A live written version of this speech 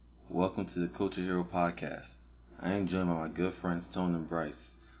welcome to the Culture Hero Podcast. I am joined by my good friends Tone and Bryce.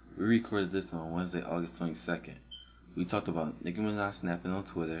 We recorded this on Wednesday, August 22nd. We talked about Nicki Minaj snapping on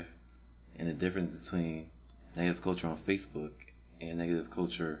Twitter and the difference between negative culture on Facebook and negative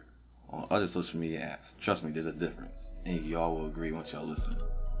culture on other social media apps. Trust me, there's a difference, and y'all will agree once y'all listen.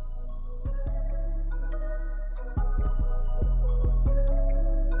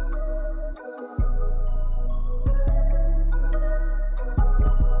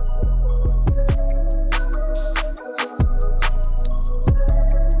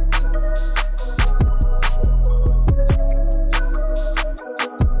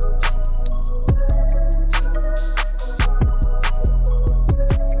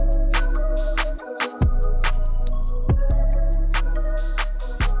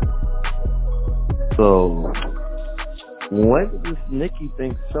 So, when did this Nicki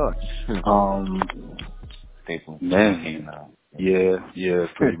thing start? Man, came out. Yeah,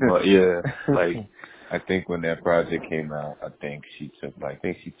 pretty much. Yeah, like I think when that project came out, I think she took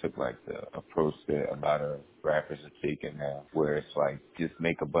the approach that a lot of rappers are taking now, where it's like just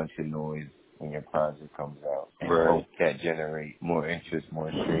make a bunch of noise when your project comes out and hope that generate more interest,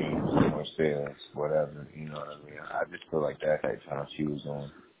 more streams, more sales, whatever. You know what I mean? I just feel like that's the time she was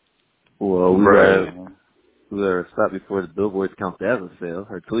on. Well, we better stop before the billboards count that as a sale,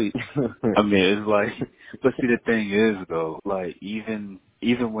 her tweet. I mean, it's like, but see, the thing is, though, like, even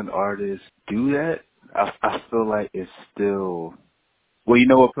when artists do that, I feel like it's still, well, you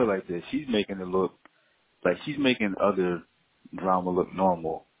know what, put it like this, she's making it look, like, she's making other drama look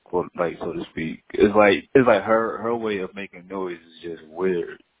normal, quote, like, so to speak. It's like her way of making noise is just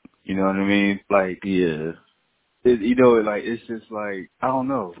weird. You know what I mean? Like, yeah. It's just like, I don't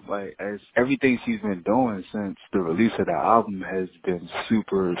know, like, as everything she's been doing since the release of the album has been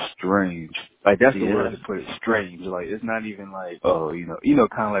super strange. Like, that's the word to put it, strange. Like, it's not even like, kind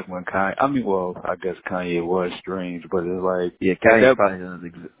of like when I guess Kanye was strange, but it's like, yeah, Kanye probably has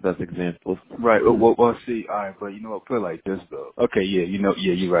the best example. Right, well, see, alright, but you know what, put it like this, though. Okay,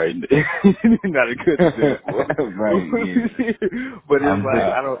 you're right. Not a good example. Right, yeah. But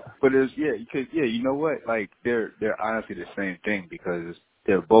it's you know what, like, they're honestly the same thing because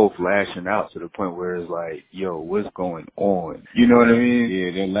they're both lashing out to the point where it's like, yo, what's going on? You know what I mean?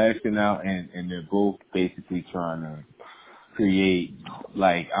 Yeah, they're lashing out and they're both basically trying to create,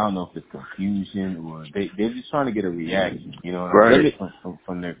 like, I don't know if it's confusion or they're just trying to get a reaction, you know what I mean,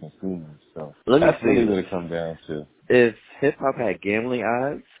 from their consumers. So that's really what it comes down to. If hip hop had gambling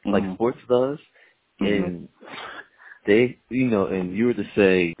odds, like sports does, and they, and you were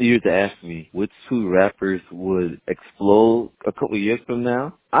to ask me which two rappers would explode a couple of years from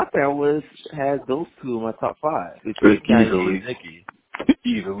now, I think I would have had those two in my top 5 between Kanye and Nicki.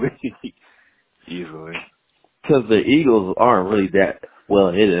 Easily. Because the Eagles aren't really that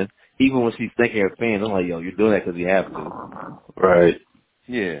well hidden. Even when she's thanking her fans, I'm like, yo, you're doing that because you have to. Right.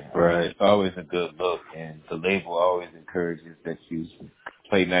 Yeah. Right. It's always a good look, and the label always encourages that you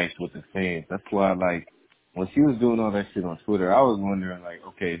play nice with the fans. That's why, like, when she was doing all that shit on Twitter, I was wondering, like,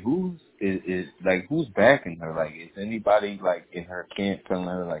 okay, who's backing her? Like, is anybody, like, in her camp telling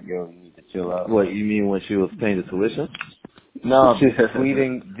her, like, yo, you need to chill out? What, you mean when she was paying the tuition? No, just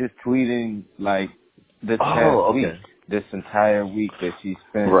tweeting, like, this past week, this entire week that she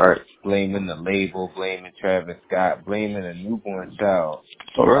spent blaming the label, blaming Travis Scott, blaming a newborn child,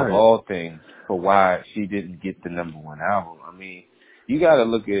 of all things, for why she didn't get the #1 album. I mean, you gotta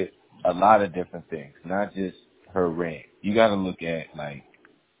look at a lot of different things, not just her rant. You gotta look at, like,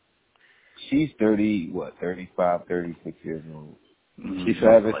 she's 35, 36 years old.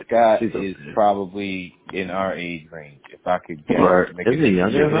 Travis Scott is probably in our age range, if I could guess. Is he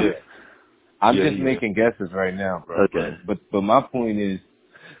younger? I'm just making guesses right now, bro. Okay. But my point is,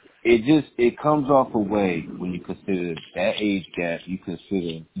 it comes off a way when you consider that age gap.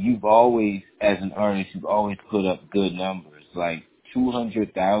 You've always, as an artist, you've always put up good numbers, like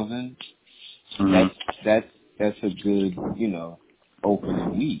 200,000. That's a good,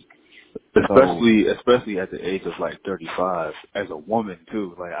 opening week. Especially at the age of like 35, as a woman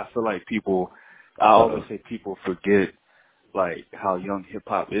too. Like, I feel like I always say people forget like how young hip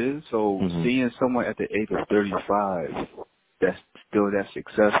hop is. So seeing someone at the age of 35 that's still that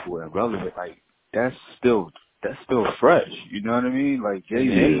successful and relevant, like that's still fresh. You know what I mean? Like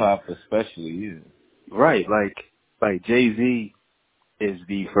Jay-Z, hip hop especially, yeah. Right, like Jay-Z is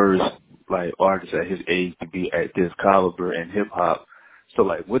the first like artist at his age to be at this caliber in hip hop. So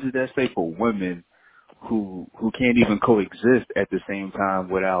like, what does that say for women who can't even coexist at the same time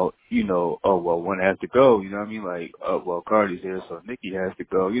without, one has to go, you know what I mean? Like, well, Cardi's here, so Nicki has to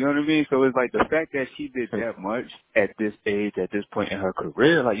go, you know what I mean? So it's like the fact that she did that much at this age, at this point in her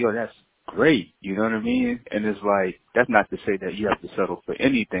career, like, yo, that's great, you know what I mean? And it's like, that's not to say that you have to settle for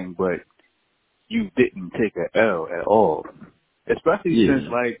anything, but you didn't take an L at all. Especially since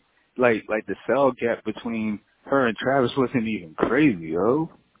like the cell gap between her and Travis wasn't even crazy, yo.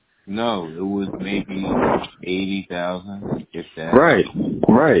 No, it was maybe 80,000, if that. Right.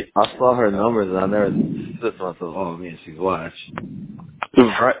 I saw her numbers and I never said to myself, oh man, she's washed.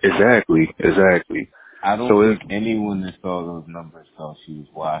 Right. Exactly. I don't think anyone that saw those numbers thought she was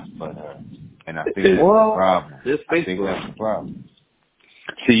washed but her. And I think that's the problem. I think that's the problem.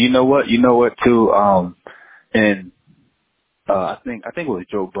 See, you know what too, and I think it was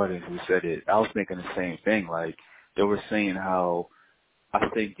Joe Budden who said it. I was thinking the same thing. Like, they were saying how I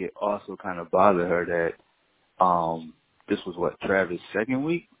think it also kind of bothered her that this was Travis' second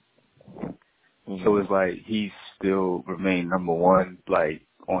week. Mm-hmm. So it's like he still remained number one, like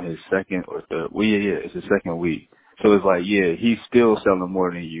on his second or third. Well, yeah, it's his second week. So it's like, yeah, he's still selling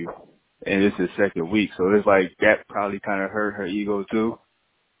more than you, and it's his second week. So it's like that probably kind of hurt her ego too.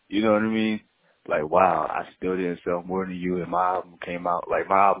 You know what I mean? Like, wow, I still didn't sell more than you, and my album came out. Like,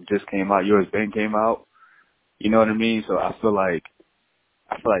 my album just came out, yours then came out. You know what I mean? So I feel like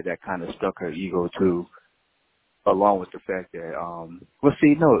that kind of struck her ego too, along with the fact that, all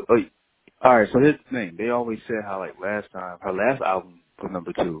right, so here's the thing. They always said how, like, last time, her last album was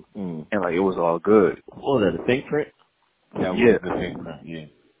number 2, and, like, it was all good. Oh, that the Pink Print? That was the Pink Print, yeah.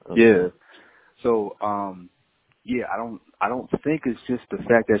 Okay. Yeah. So, yeah, I don't think it's just the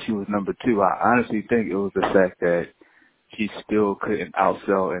fact that she was number 2. I honestly think it was the fact that she still couldn't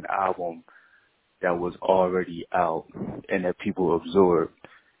outsell an album that was already out and that people absorbed.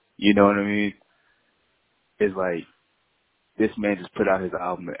 You know what I mean? It's like, this man just put out his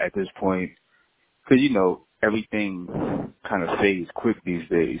album at this point, because, everything kind of fades quick these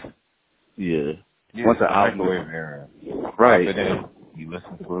days. Yeah. Once the microwave era. Right. But then you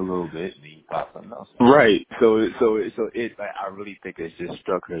listen for a little bit, and then you pop something else. Right. So it, like, I really think it just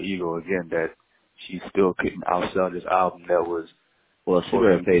struck her ego again that she still couldn't outsell this album that was. Well, she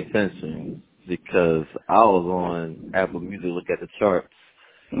better pay attention, because I was on Apple Music, look at the charts,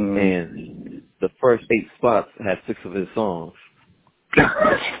 and the first 8 spots had 6 of his songs.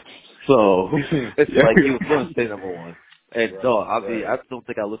 So it's like he was going to stay number 1. And dog, I don't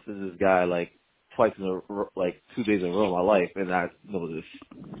think I listened to this guy like twice in 2 days in a row in my life, and I know this.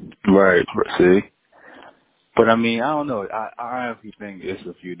 Right. See. But I mean, I don't know. I honestly think it's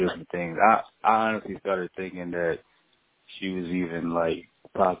a few different things. I honestly started thinking that she was even like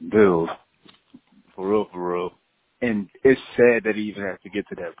popping pills. For real. And it's sad that he even has to get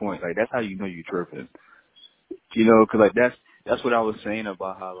to that point. Like, that's how you know you're tripping. Cause like that's what I was saying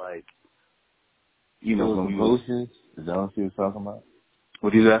about how, like, pills and potions? Is that what she was talking about?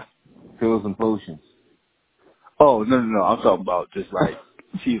 What is that? Pills and potions. Oh, no. I'm talking about just like,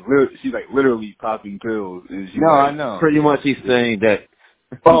 she's like literally popping pills. And I know. Pretty much he's saying that.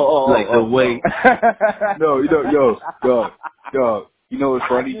 The way. No, yo. You know what's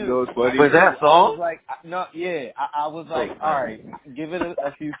funny? Was that song? I was like, I was like, all right, give it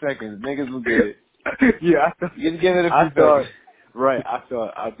a few seconds. Niggas will get it. Yeah. Just give it a few seconds. Right. I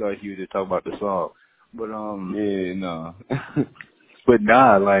thought he was just talking about the song. But, yeah, no. But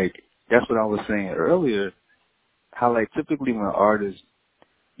nah, like, that's what I was saying earlier. How, like, typically when artists,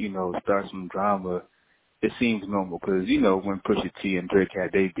 start some drama, it seems normal because, when Pusha T and Drake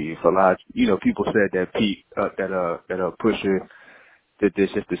had their beef, a lot, people said that Pusha did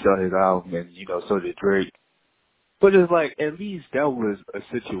this just to sell his album, and, so did Drake. But it's like, at least that was a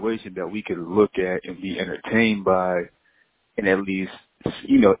situation that we could look at and be entertained by, and at least,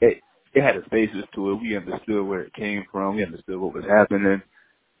 it had a basis to it. We understood where it came from. We understood what was happening.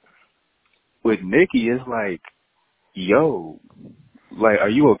 With Nicki, it's like, yo, like, are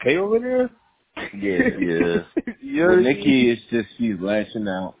you okay over there? Yeah. With Nicki, it's just she's lashing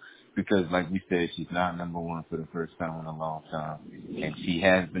out because, like we said, she's not number 1 for the first time in a long time, and she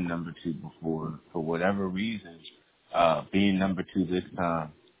has been number 2 before. For whatever reason, being number 2 this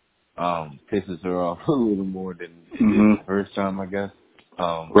time pisses her off a little more than it did the first time, I guess.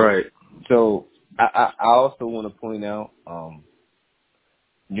 Right. So I also want to point out,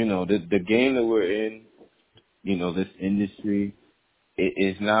 the game that we're in, this industry, it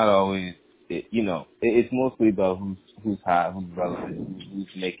is not always. It's mostly about who's hot, who's relevant, who's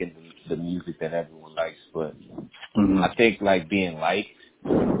making the music that everyone likes. But I think, like, being liked,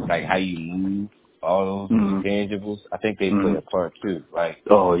 like how you move, all those intangibles, I think they play a part too. Like,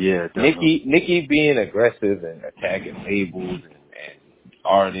 oh yeah, definitely. Nicki being aggressive and attacking labels and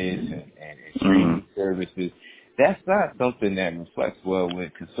artists and streaming services, that's not something that reflects well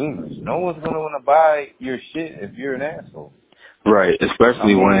with consumers. No one's gonna want to buy your shit if you're an asshole. Right,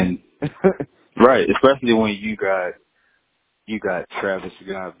 especially when you got Travis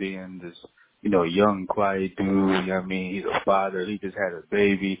Scott being this, young, quiet dude. You know what I mean? He's a father. He just had a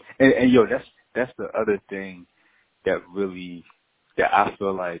baby. And yo, that's the other thing that I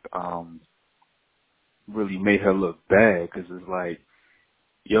feel like, really made her look bad. Cause it's like,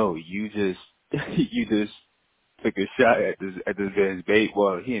 yo, you just took a shot at this man's baby.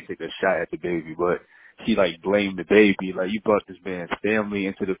 Well, he didn't take a shot at the baby, but he like blamed the baby. Like, you brought this man's family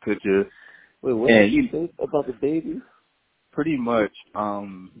into the picture. Wait, what did you say about the baby? Pretty much,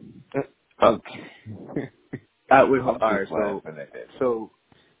 okay. Alright, so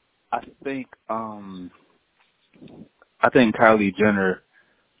I think Kylie Jenner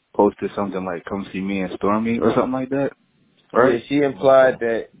posted something like "Come see me and Stormy" or something like that, right? Yeah, she implied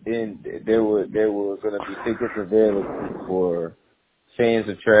that there were going to be tickets available for fans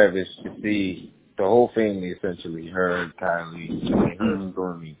of Travis to see the whole family, essentially, her and Kylie and her and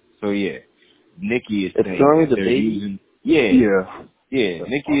Stormy. So yeah, Nicki is saying Stormy that the baby. Yeah.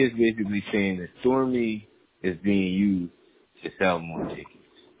 Nicki is basically saying that Stormy is being used to sell more tickets.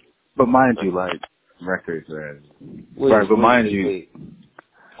 But mind you, like records, rather.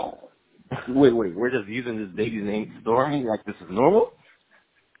 Wait, we're just using this baby's name, Stormy, like this is normal?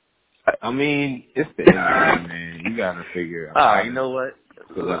 I mean, it's the internet, man. You gotta figure out. Alright, you know what?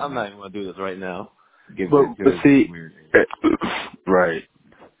 I'm not even gonna do this right now. But see, right.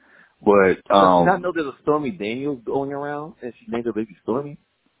 But did you not know there's a Stormy Daniels going around and she named her baby Stormy?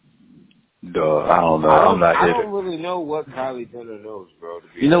 Duh, I don't know. I don't really know what Kylie Jenner knows, bro.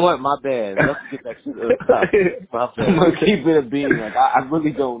 You know what? My bad. Let's get back to the topic. My bad. I'm gonna keep it a beat. Like, I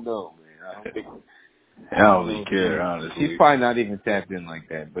really don't know, man. I don't really care, honestly. She's probably not even tapped in like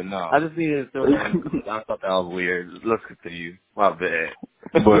that, but no. I just needed to throw that in. I thought that was weird. Let's continue. My bad.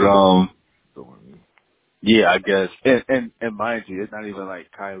 But, yeah, I guess. And mind you, it's not even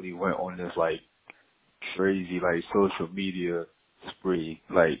like Kylie went on this, like, crazy, like, social media spree.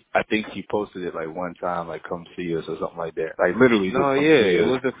 Like, I think she posted it, like, one time, like, come see us or something like that. Like, literally. No, yeah, it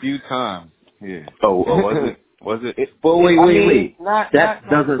was a few times. Yeah. Oh, was it? Was it? But wait. That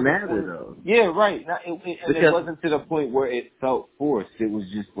doesn't matter, point. though. Yeah, right. It wasn't to the point where it felt forced. It was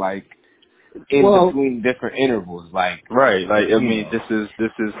just like between different intervals, like right. Like, I mean, this is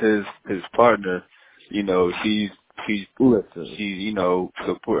his partner. You know, she's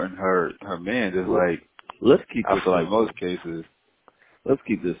supporting her man. Just like, let's keep. I feel like most cases. Let's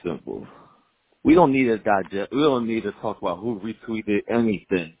keep this simple. We don't need to digest. We don't need to talk about who retweeted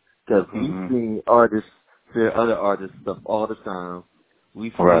anything because we see artists share other artists' stuff all the time. We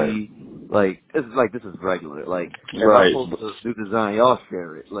see it's like this is regular. Like if I post a new design, y'all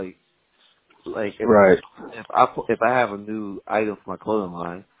share it. Like if I have a new item for my clothing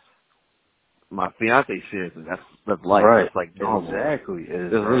line, my fiance shares it. That's life. Right. That's like normal. Exactly.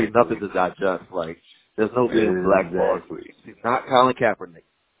 There's really nothing to digest. Like there's no being blackballed. She's not Colin Kaepernick.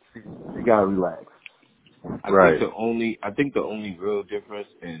 You gotta relax. I think the only real difference,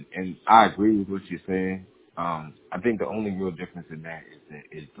 and I agree with what you're saying. I think the only real difference in that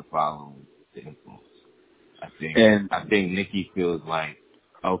is the following, the influence. I think Nicki feels like,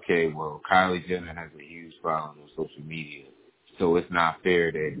 okay, well, Kylie Jenner has a huge following on social media, so it's not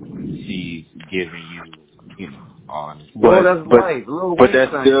fair that she's giving you, all this. But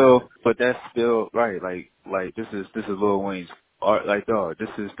that's still right. Like this is Lil Wayne's art. Like, dog, this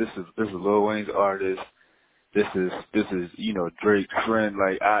is Lil Wayne's artist. This is Drake's friend.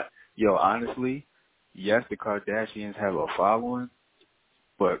 Like, honestly, yes, the Kardashians have a following,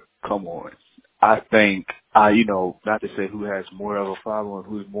 but come on. I think, not to say who has more of a following,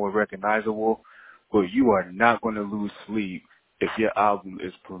 who's more recognizable, but you are not going to lose sleep if your album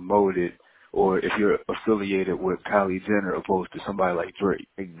is promoted or if you're affiliated with Kylie Jenner opposed to somebody like Drake.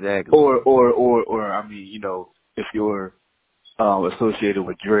 Exactly. Or I mean, if you're associated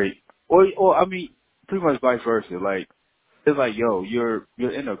with Drake, or I mean, pretty much vice versa. Like, it's like, yo, you're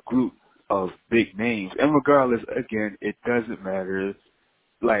in a group of big names, and regardless, again, it doesn't matter.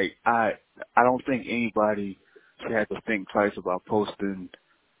 Like, I don't think anybody should have to think twice about posting,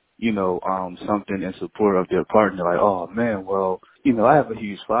 something in support of their partner. Like, oh man, well, I have a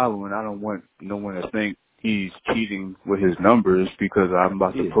huge following. I don't want no one to think he's cheating with his numbers because I'm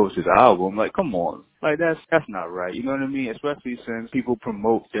about to post his album. Like, come on. Like, that's not right. You know what I mean? Especially since people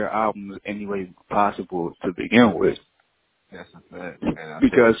promote their albums any way possible to begin with. That's a fact.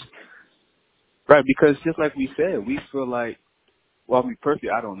 Right, because just like we said, we feel like, well, I mean,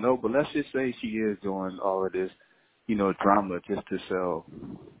 personally, I don't know, but let's just say she is doing all of this, drama just to sell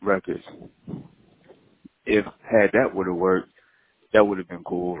records. If had that would have worked, that would have been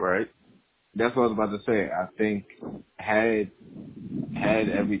cool, right? That's what I was about to say. I think had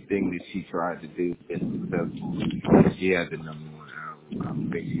everything that she tried to do been successful, if she had the #1 album, I don't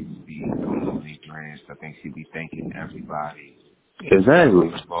think she would be going on these rants. I think she'd be thanking everybody that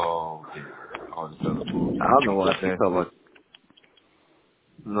was involved and all this other bullshit. I don't know why she talking about.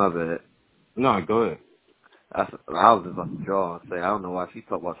 My bad. No, go ahead. I was just about to draw and say I don't know why she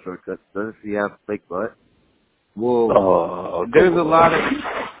talking about shortcuts. Doesn't she have fake butt? Well, there's a lot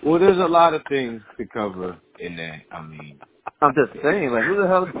of things to cover in that. I mean, I'm just saying, like, who the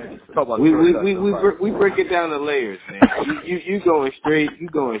hell talk about shortcuts? We break it down to layers, man. You going straight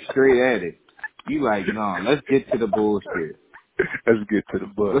at it. You like, no, let's get to the bullshit. Let's get to the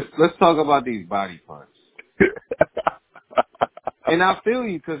butt. Let's talk about these body parts. And I feel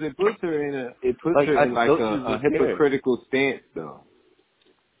you, because it puts her in a hypocritical stance, though.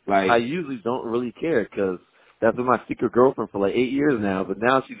 Like, I usually don't really care, because that's been my secret girlfriend for like 8 years now, but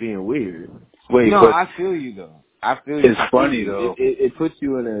now she's being weird. I feel you, though. I feel you. It's funny, though. It puts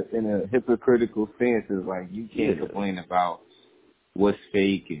you in a hypocritical stance. It's like, you can't complain about what's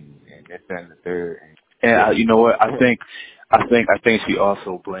fake and this, that, and the third. And you know what? I think she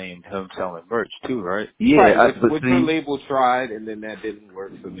also blamed him selling merch too, right? Yeah, which her label tried, and then that didn't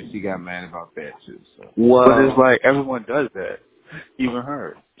work, so then she got mad about that too. So. But it's like everyone does that, even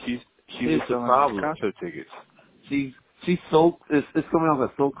her. She's selling concert tickets. She's so it's coming off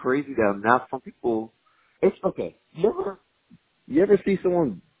as so crazy that now some people. It's okay. You ever see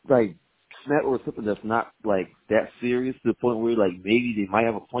someone like snap or something that's not like that serious to the point where like maybe they might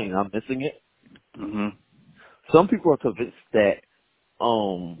have a point and I'm missing it? Mm-hmm. Some people are convinced that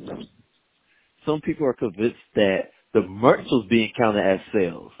the merch was being counted as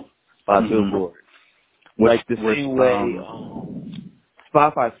sales by Billboard. Like the same way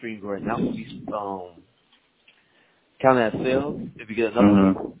Spotify streams right now will be counted as sales if you get another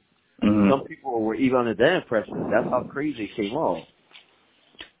one. Mm-hmm. Some people were even under that impression. That's how crazy it came off.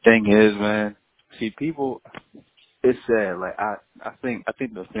 Thing is, man, see, people, it's sad. Like I think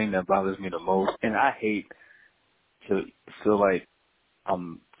the thing that bothers me the most, and I hate to feel like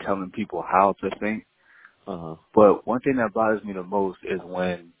I'm telling people how to think. But one thing that bothers me the most is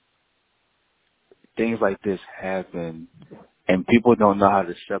when things like this happen and people don't know how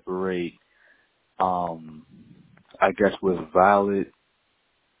to separate, I guess, what's valid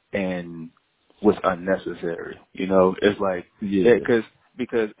and what's unnecessary. It's like,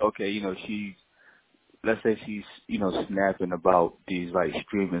 because okay, let's say she's, snapping about these like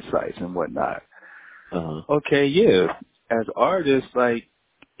streaming sites and whatnot. Okay, yeah. As artists, like,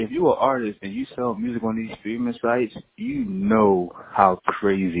 if you're an artist and you sell music on these streaming sites, you know how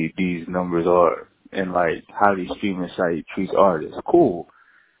crazy these numbers are and like how these streaming sites treat artists. Cool.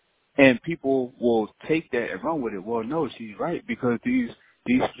 And people will take that and run with it. Well, no, she's right, because these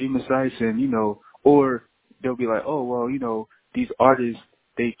streaming sites and, or they'll be like, oh, well, these artists,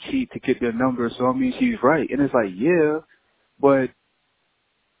 they cheat to get their numbers, so I mean she's right. And it's like, yeah, but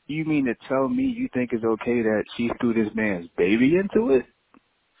you mean to tell me you think it's okay that she threw this man's baby into it?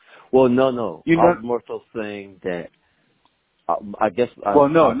 Well, no. I'm more so saying that I guess. Well,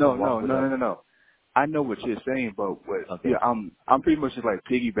 no. I know what you're saying, but I'm pretty much just like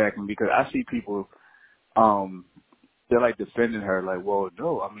piggybacking, because I see people, they're like defending her, like, well,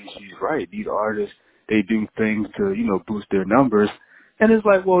 no, I mean she's right. These artists, they do things to boost their numbers, and it's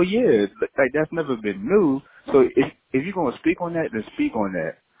like, well, yeah, like that's never been new. So if you're gonna speak on that, then speak on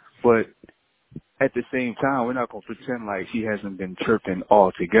that. But at the same time, we're not gonna pretend like she hasn't been chirping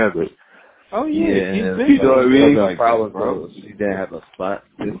altogether. Oh yeah, you know what I mean? Like, bro, she didn't have a spot.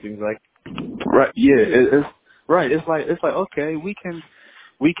 It seems like. Right. Yeah. It's right. It's like okay, we can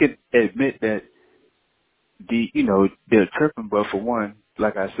admit that they're chirping, but for one,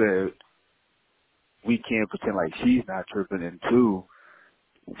 like I said, we can't pretend like she's not chirping, and two,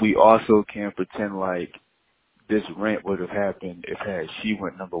 we also can't pretend like this rant would have happened if she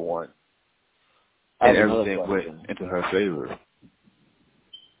went #1 and everything went into her favor.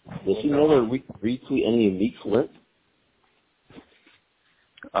 Does she never retweet any of Meek's work?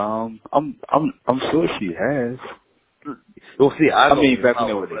 I'm sure she has. Well, see, I mean, back when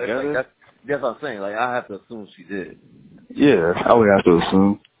they were together. Like, that's what I'm saying. Like, I have to assume she did. Yeah, I would have to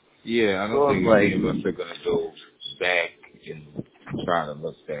assume. Yeah, I don't think any of us are gonna go back and try to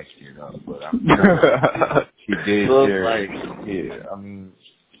look that shit up, but I'm sure she did. Yeah, I mean,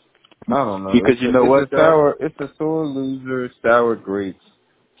 I don't know. Because you know what? It's a sore loser, sour grapes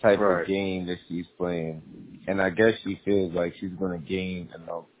type of game that she's playing. And I guess she feels like she's going to gain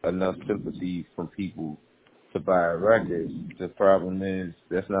enough sympathy from people to buy her records. The problem is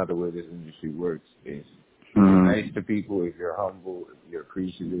that's not the way this industry works. If you're nice to people, if you're humble, if you're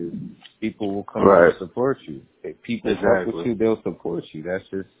appreciative, people will come out and support you. If people fuck with you, they'll support you. That's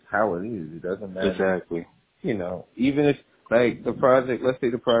just how it is. It doesn't matter. Exactly. You know, even if, like, the project, let's say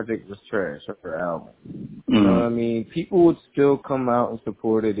the project was trash, her album. You know what I mean? People would still come out and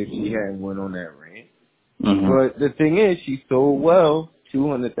support it if she hadn't went on that rant. But the thing is, she sold well,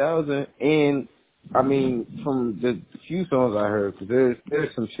 200,000, and I mean, from the few songs I heard, because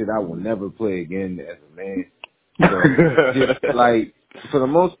there's some shit I will never play again as a man. So, just, like, for the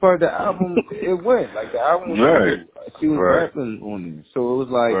most part, the album, it went. Like, the album was cool. She was rapping on it. So it was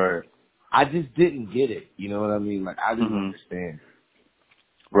like, I just didn't get it. You know what I mean? Like, I didn't understand.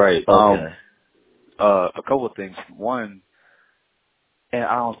 Right. Okay. A couple of things. One, and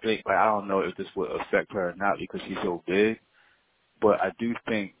I don't know if this would affect her or not because she's so big, but I do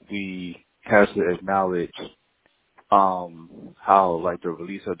think we have to acknowledge how, like, the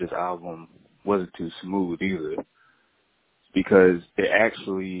release of this album wasn't too smooth either, because it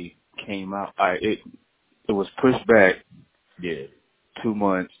actually came out. It was pushed back 2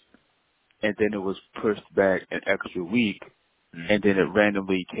 months, and then it was pushed back an extra week, and then it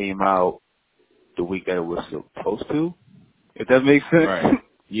randomly came out the week that it was supposed to. If that makes sense. Right.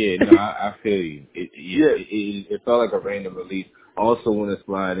 Yeah, no, I feel you. It felt like a random release. Also want to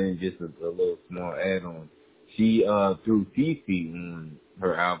slide in just a little small add-on. She threw Fifi on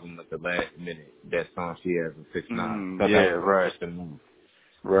her album at the last minute. That song she has with 6ix9ine.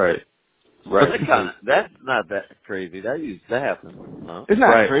 Right. But that's not that crazy. That happens. No? It's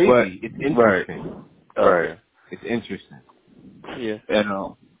not crazy. It's interesting. Okay. It's interesting. Yeah.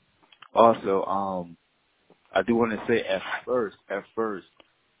 And also, I do want to say at first,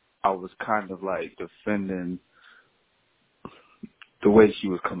 I was kind of like defending the way she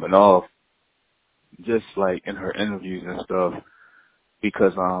was coming off, just like in her interviews and stuff,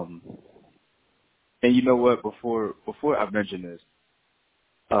 because and you know what? Before I mention this,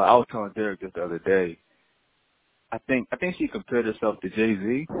 I was telling Derek this the other day. I think she compared herself to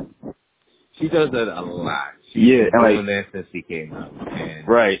Jay-Z. She does that a lot. She's been doing that since he came out. And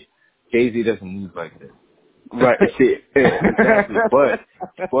Jay-Z doesn't move like this. Right. Exactly.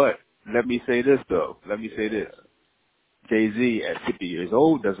 But let me say this though. Jay-Z at 50 years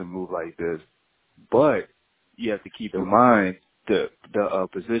old doesn't move like this. But you have to keep in mind the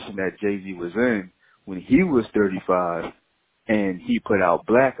position that Jay-Z was in when he was 35 and he put out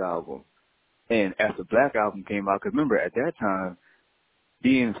Black Album. And after Black Album came out, because remember at that time,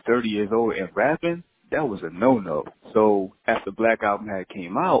 being 30 years old and rapping, that was a no-no. So after Black Album had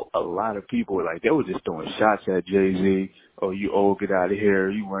came out, a lot of people were like, they were just throwing shots at Jay-Z. Oh, you old, get out of here.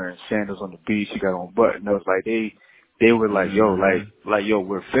 You wearing sandals on the beach. You got on button-ups. Like they were like, yo, yo,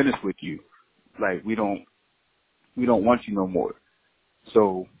 we're finished with you. Like we don't want you no more.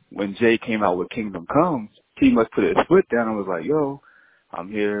 So when Jay came out with Kingdom Come, he must put his foot down and was like, yo, I'm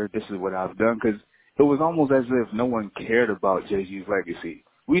here. This is what I've done. Because it was almost as if no one cared about Jay-Z's legacy.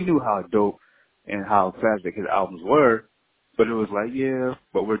 We knew how dope and how classic his albums were, but it was like, yeah,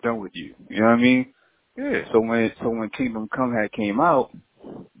 but we're done with you. You know what I mean? Yeah. So when Kingdom Come had came out,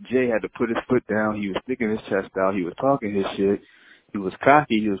 Jay had to put his foot down. He was sticking his chest out. He was talking his shit. He was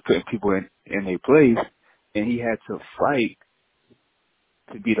cocky. He was putting people in their place, and he had to fight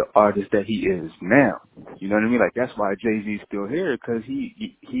to be the artist that he is now. You know what I mean? Like that's why Jay-Z's still here, because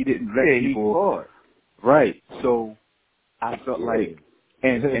he didn't let people. He fought. Right. So I felt like,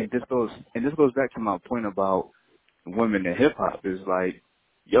 and this goes back to my point about women in hip hop is like,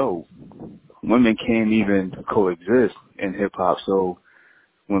 yo, women can't even coexist in hip hop. So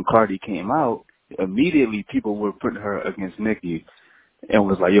when Cardi came out, immediately people were putting her against Nicki and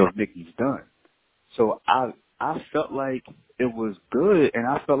was like, yo, Nicki's done. So I felt like it was good, and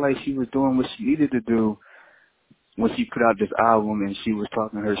I felt like she was doing what she needed to do when she put out this album and she was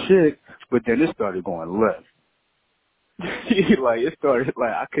talking her shit, but then it started going left. Like, it started,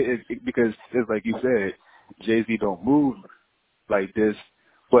 like, I couldn't, because it's like you said, Jay-Z don't move like this,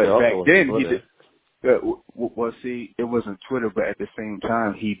 but back then he did. Well, see, it wasn't Twitter, but at the same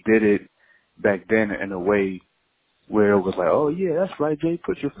time, he did it back then in a way where it was like, oh yeah, that's right, Jay,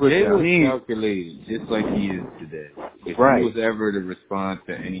 put your foot down. Jay was calculated, just like he is today. If he was ever to respond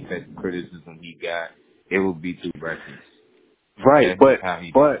to any type of criticism he got, it would be through records. Right, but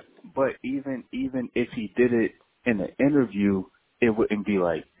even if he did it in an interview, it wouldn't be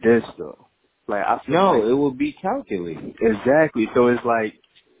like this though. Like I feel it would be calculated. Exactly. So it's like,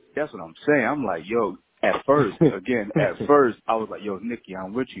 that's what I'm saying. I'm like, yo, at first, I was like, yo, Nikki,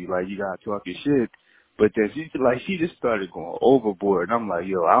 I'm with you. Like, you gotta talk your shit. But then she just started going overboard. And I'm like,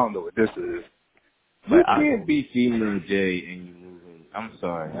 yo, I don't know what this is. You can't be female J and you moving. I'm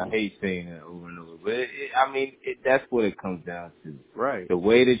sorry. I hate saying that over and over. But, that's what it comes down to. Right. The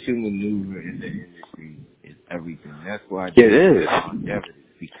way that you maneuver in the industry is everything. That's why it is longevity.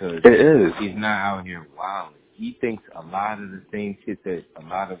 Because it is. He's not out here wilding. He thinks a lot of the same shit that a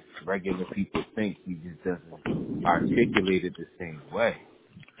lot of regular people think. He just doesn't articulate it the same way.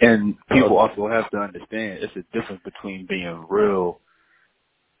 And people also have to understand it's a difference between being real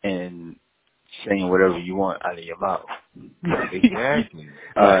and saying whatever you want out of your mouth. Exactly.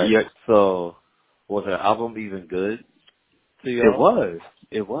 Yeah. So, was her album even good to y'all?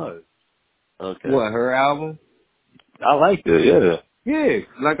 It was. Okay. What, her album? I liked it, yeah. Yeah,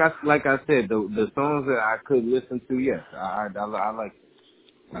 like I said, the songs that I could listen to, yes, I liked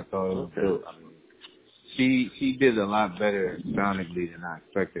it. I thought it was dope. I mean, she did a lot better sonically than I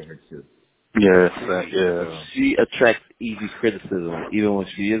expected her to. Yeah. So. She attracts easy criticism, even when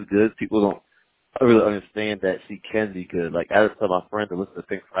she is good. People don't really understand that she can be good. Like, I was telling my friend to listen to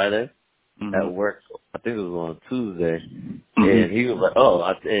Pink Friday at work. I think it was on Tuesday, and he was like, "Oh,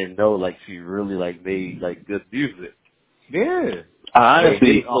 I didn't know like she really like made like good music." Yeah.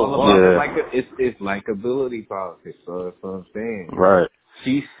 Honestly, it's likability politics. So that's what I'm saying. Right.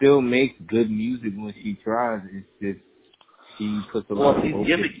 She still makes good music when she tries. It's just she puts a lot of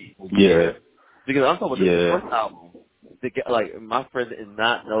gimmicky. Yeah. Because I'm talking about this first album. Like my friend did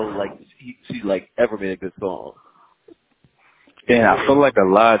not know like she like ever made a good song. And I feel like a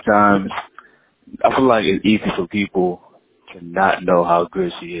lot of times, I feel like it's easy for people to not know how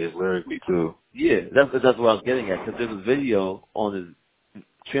good she is lyrically too. Yeah, that's what I was getting at. Because there's a video on his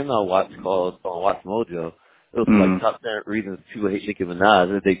channel I watched called on Watch Mojo. It was like top 10 reasons people hate Nicki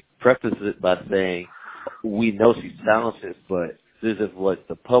Minaj, and they preface it by saying, "We know she's talented, but this is what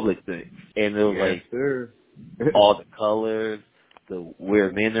the public thinks." And it was all the colors, the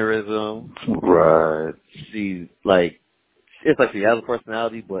weird mannerism. Right. She's like, it's like she has a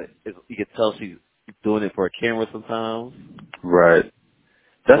personality, but you can tell she's doing it for a camera sometimes. Right.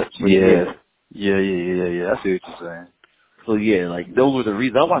 That's Yeah, I see what you're saying. So yeah, like those were the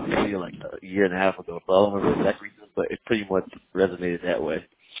reasons. I watched the video like a year and a half ago, so I don't remember the exact reasons, but it pretty much resonated that way.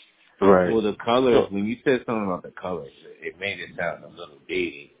 Right. Well, the colors, when you said something about the colors, it made it sound a little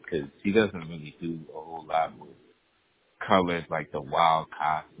dated because she doesn't really do a whole lot with colors like the wild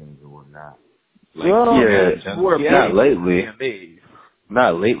costumes or whatnot. Like, not lately.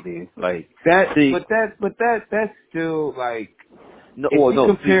 Not lately. Like that, but that's still like. If you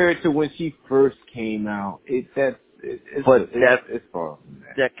compare it to when she first came out, it's far from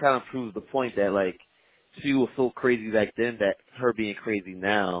that. That kind of proves the point that like she was so crazy back then that her being crazy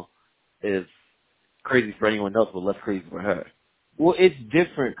now is crazy for anyone else, but less crazy for her. Well, it's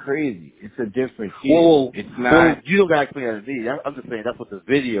different crazy. It's a different shit. It's not. Well, you don't gotta explain that to me. I'm just saying that's what the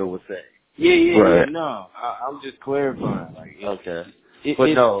video was saying. Yeah. No, I'm just clarifying. Like,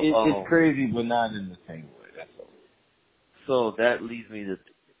 it's crazy, but not in the same way. That's all. So that leads me to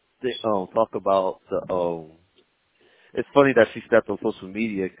talk about the It's funny that she stepped on social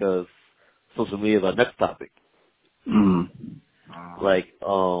media because social media is our next topic. Like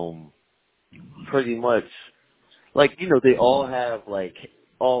pretty much, like they all have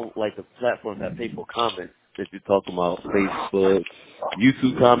all the platforms that pay for comments that you're talking about. Facebook,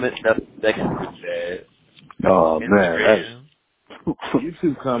 YouTube comments that can be bad. Oh man,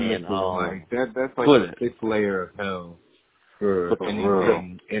 YouTube comments that's like the sixth layer of hell. For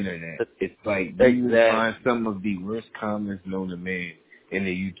anything internet. It's like you find some of the worst comments known to man in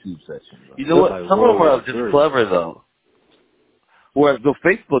the YouTube section. Bro. You know what? Some of them are just clever though. Whereas the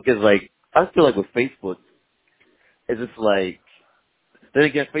Facebook is I feel like with Facebook, it's just then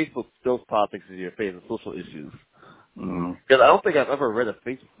again, Facebook throws politics in your face and social issues. Because I don't think I've ever read a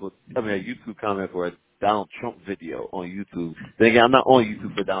YouTube comment for a Donald Trump video on YouTube. Then again, I'm not on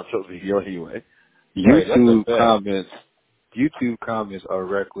YouTube for Donald Trump video anyway. YouTube comments are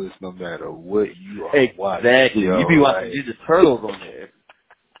reckless no matter what you are watching. Exactly. You be watching Ninja Turtles on there.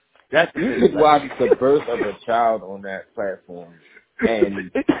 You could watch the birth of a child on that platform,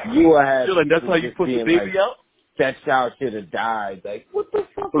 and you will have people that's how you put the baby out? That child should have died. Like, what the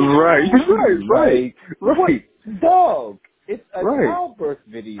fuck? Right. Dog. It's a childbirth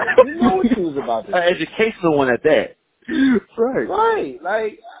video. You know what she was about to do. An educational one at that. Right.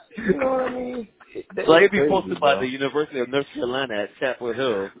 Like, you know what I mean? It'd be posted by the University of North Carolina at Chapel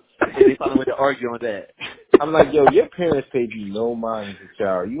Hill, and they found a way to argue on that. I'm like, yo, your parents paid you no mind as a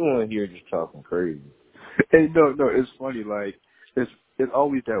child. You want to hear just talking crazy. Hey, no, it's funny. Like, it's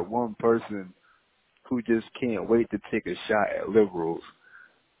always that one person who just can't wait to take a shot at liberals.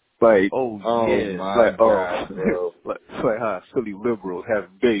 Like, oh my God, bro. like how silly liberals have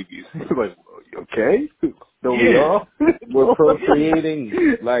babies. Like, okay, no, we all we're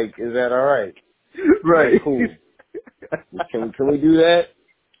procreating. Like, is that all right? Right, like, cool. Can we do that?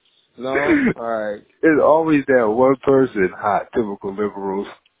 No, all right. It's always that one person, hot, typical liberals.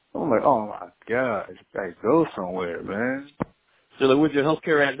 I'm like, oh my gosh, guys, go somewhere, man. So like, where's your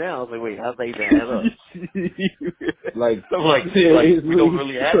healthcare at now? I was like, wait, how's that even add up? like, so like, we don't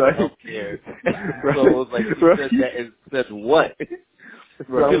really have healthcare. So it was like, he said that and said what? Because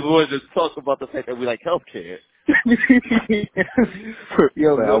we wanted to talk about the fact that we like healthcare.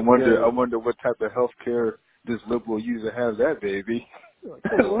 Yo, like, I wonder what type of healthcare this liberal user has that, baby. Like,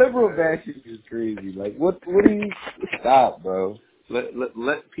 liberal bashing is crazy. Like, what do you stop, bro?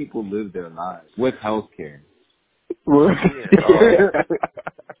 Let people live their lives with healthcare.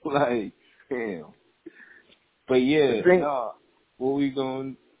 Like, damn. But yeah, no. Where we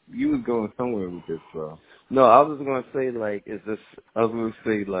going? You was going somewhere with this, bro. No, I was just gonna say like, is this a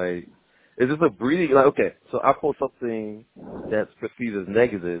breeding? Like, okay, so I post something that's perceived as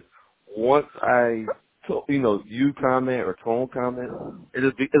negative. Once you comment or Tone comment,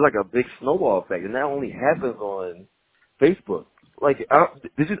 it's like a big snowball effect, and that only happens on Facebook. Like,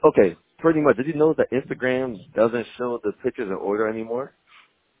 pretty much. Did you know that Instagram doesn't show the pictures in order anymore?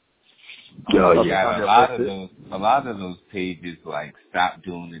 Oh yeah, a lot of those pages like stopped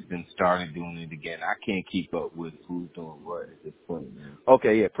doing it, then started doing it again. I can't keep up with who's doing what at this point, man.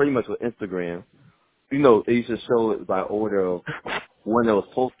 Okay, yeah, pretty much with Instagram. They used to show it by order of when it was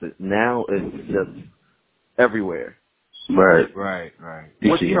posted. Now it's just everywhere. Right.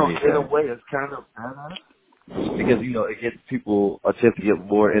 Which, in a way, it's kind of bad because, it gives people a chance to get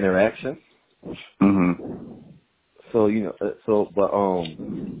more interaction. Mm-hmm. So,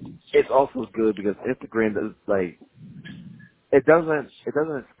 it's also good because Instagram does, like, it doesn't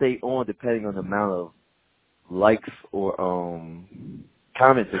stay on depending on the amount of likes or,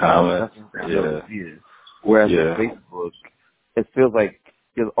 comments. Whereas with Facebook, it feels like,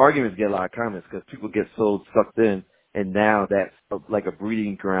 because arguments get a lot of comments because people get so sucked in, and now that's like a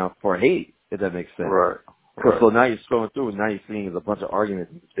breeding ground for hate, if that makes sense. Right. So now you're scrolling through and now you're seeing a bunch of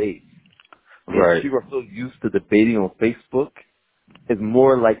arguments and debates. Right. And people are so used to debating on Facebook, it's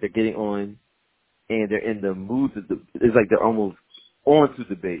more like they're getting on and they're in the mood it's like they're almost on to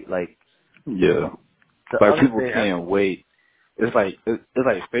debate. Like, yeah. Like people can't wait. It's like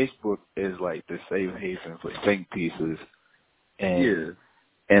Facebook is like the safe haven for think pieces and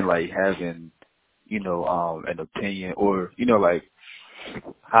like having, an opinion or, like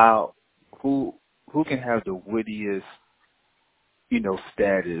who can have the wittiest,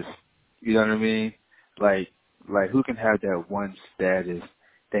 status, you know what I mean? Like who can have that one status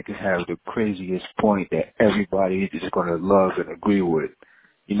that can have the craziest point that everybody is just gonna love and agree with.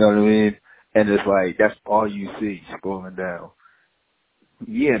 You know what I mean? And it's like that's all you see scrolling down.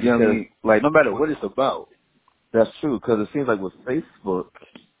 Yeah, you know what I mean? Like no matter what it's about. That's true, because it seems like with Facebook,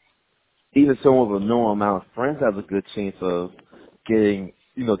 even someone with a known amount of friends has a good chance of getting,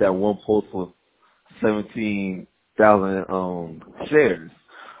 that one post with 17,000 shares.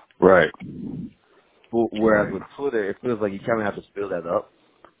 Right. Whereas with Twitter, it feels like you kind of have to build that up.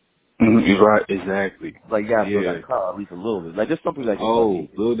 Mm-hmm. Right, exactly. Like, you gotta build that cloud at least a little bit. Like, there's something like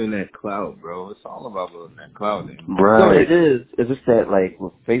building that cloud, bro. It's all about building that cloud. Right. No, it is. It's just that, like,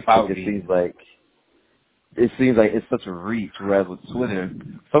 with Facebook, it seems like it's such a reach, whereas with Twitter,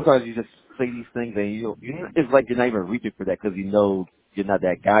 sometimes you just say these things and it's like you're not even reaching for that because you're not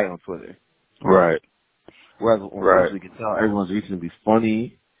that guy on Twitter. Right. Whereas on Facebook, you can tell everyone's reaching to be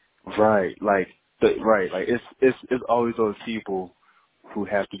funny. Right. Like it's always those people who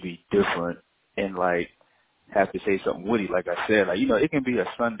have to be different and like have to say something witty. Like I said, like, it can be a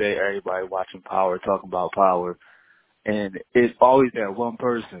Sunday, everybody watching Power, talking about Power, and it's always that one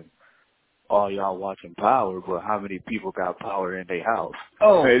person. All y'all watching Power, but how many people got Power in their house?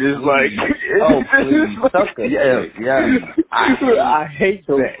 Oh, and it's please. I hate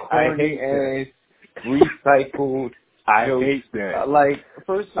that. I hate that. Recycled. I hate that. Like,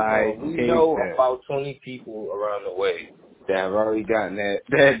 first of all, we know about 20 people around the way that have already gotten that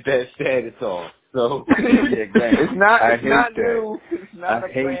status off. So exactly. It's not new. It's not a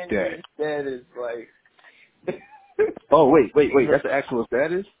brand new status. Like, oh wait, that's the actual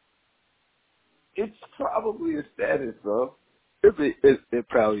status. It's probably a status, bro. It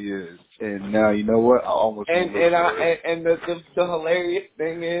probably is. And now you know what? I almost and the hilarious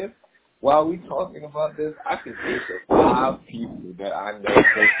thing is, while we talking about this, I can think of 5 people that I know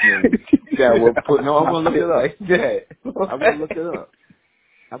personally that were putting on I'm gonna look it up. like that. I'm gonna look it up.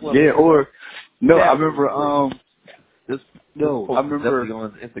 No, I remember. I remember definitely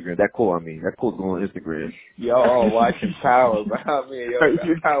on Instagram. That quote going on Instagram. Y'all all watching Power behind me. Y'all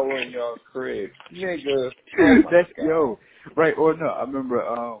got Power in y'all crib, nigga. Oh my God. Yo, right or no? I remember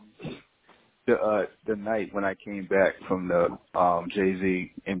the night when I came back from the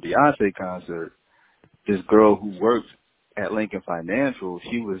Jay-Z and Beyonce concert. This girl who worked at Lincoln Financial,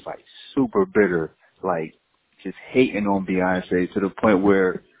 she was like super bitter, like just hating on Beyonce to the point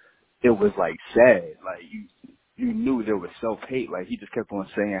where it was like sad. Like you knew there was self-hate. Like he just kept on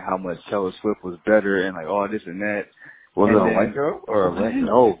saying how much Taylor Swift was better and like all this and that. Was it a white girl or a black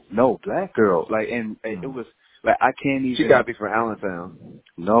girl? No, black girl. Like and it was like I can't even. She got to be from Allentown.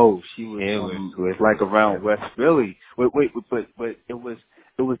 No, she was from like around West Philly. But it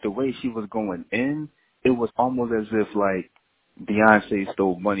was the way she was going in. It was almost as if like Beyonce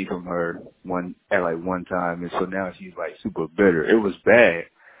stole money from her one time, and so now she's like super bitter. It was bad.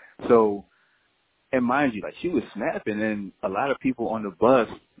 So, and mind you, like she was snapping, and a lot of people on the bus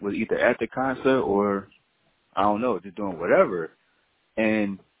was either at the concert or I don't know, just doing whatever.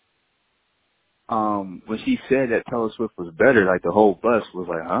 And when she said that Taylor Swift was better, like the whole bus was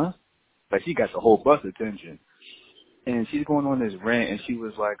like, huh? Like she got the whole bus attention. And she's going on this rant, and she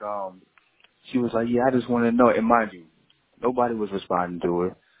was like, yeah, I just want to know. And mind you, nobody was responding to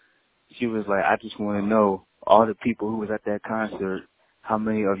her. She was like, I just want to know, all the people who was at that concert, how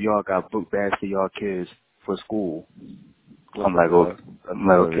many of y'all got book bags for y'all kids for school? I'm like,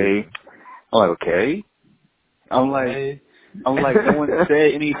 okay. I'm like, no one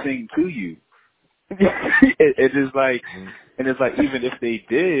said anything to you. It's just like, and it's like, even if they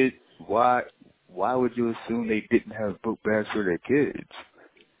did, why would you assume they didn't have book bags for their kids?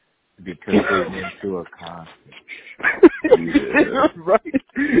 Because they went to a concert. Yeah. Right.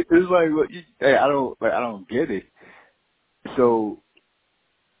 It's like, I don't get it. So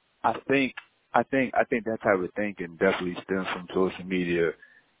I think that type of thinking definitely stems from social media,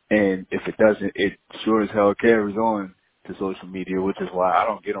 and if it doesn't, it sure as hell carries on to social media, which is why I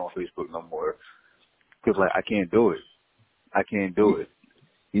don't get on Facebook no more, because like I can't do it.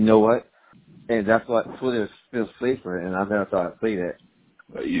 You know what? And that's why Twitter feels safer, and I never thought I'd say that.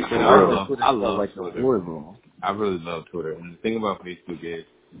 I love Twitter. I really love Twitter. And the thing about Facebook is,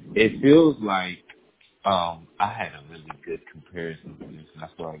 it feels like I had a really good comparison for this, and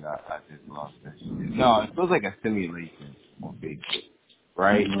that's why I just lost that shit. No, it feels like a simulation on Facebook,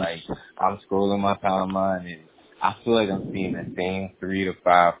 right? Mm-hmm. Like I'm scrolling my timeline, and I feel like I'm seeing the same 3 to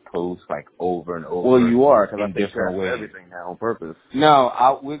 5 posts like over and over. Well, you are, because I think different ways. Everything now on purpose.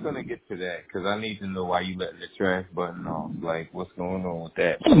 No, we're gonna get to that because I need to know why you letting the trash button off. Like, what's going on with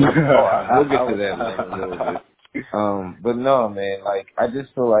that? We'll get to that in a little bit. But no, man. Like, I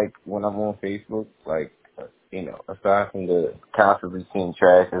just feel like when I'm on Facebook, like, you know, aside from the constantly seeing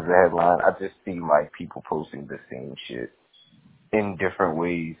trash as a headline, I just see like people posting the same shit in different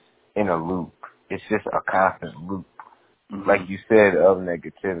ways in a loop. It's just a constant loop, like you said, of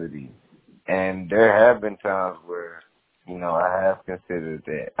negativity. And there have been times where, you know, I have considered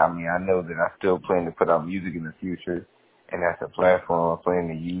that. I mean, I know that I still plan to put out music in the future, and that's a platform I plan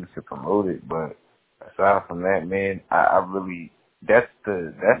to use to promote it. But aside from that, man, I really, that's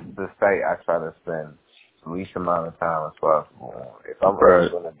the site I try to spend the least amount of time as possible on. If I'm ever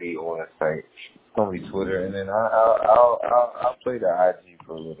going to be on a site, it's going to be Twitter, and then I'll play the IG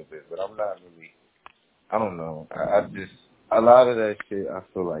for a little bit, but I'm not really, I don't know. I just, a lot of that shit I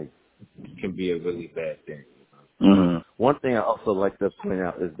feel like can be a really bad thing. Mm-hmm. One thing I also like to point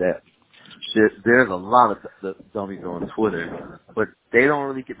out is that there's a lot of the dummies on Twitter, but they don't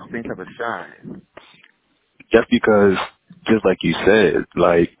really get the same type of shine. Just because, just like you said,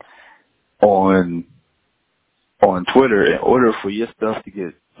 like on Twitter, in order for your stuff to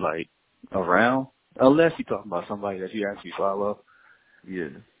get like around, unless you're talking about somebody that you actually follow,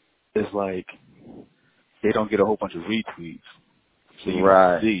 it's like they don't get a whole bunch of retweets. So you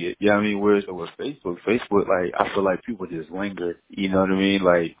can see it. You know what I mean? Whereas with Facebook, like, I feel like people just linger. You know what I mean?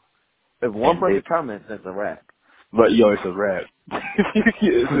 Like, if one person comments, that's a wrap. But, it's a wrap.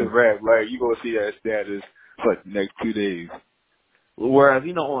 It's a wrap. Like, you gonna see that status for the next 2 days. Whereas, I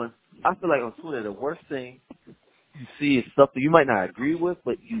feel like on Twitter, the worst thing you see is stuff that you might not agree with,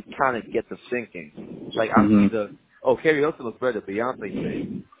 but you kind of get the thinking. Like, I see Carrie Hilson looks better than Beyonce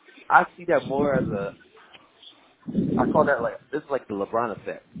thing. I see that more as I call that this is like the LeBron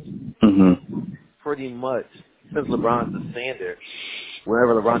effect. Mm-hmm. Pretty much, since LeBron's the standard,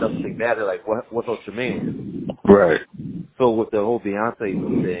 whenever LeBron does something bad, they're like, what's up your man? Right. So with the whole Beyonce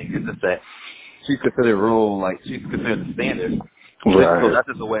thing, it's just that she's considered she's considered the standard. Right. So that's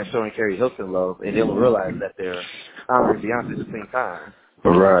just a way of showing Carrie Hilson love, and they'll realize that they're honoring Beyonce at the same time.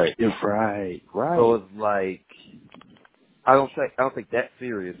 Right. Right. So it's like, I don't think that's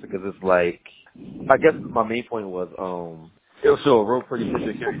serious because it's like, I guess my main point was, it'll show a real pretty picture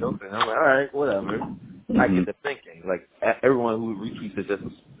of Carrie Hilton. I'm like, all right, whatever. I get to thinking, like, everyone who retweets it just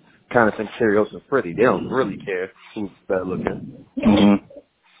kind of thinks Carrie Hilton's pretty. They don't really care who's better looking. That's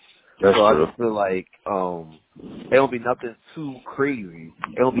so true. I just feel like, it don't be nothing too crazy.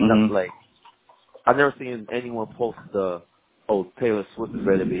 It don't be nothing like, I've never seen anyone post the, Taylor Swift is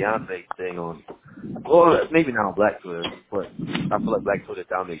better than Beyonce thing on, well, maybe not on Black Twitter, but I feel like Black Twitter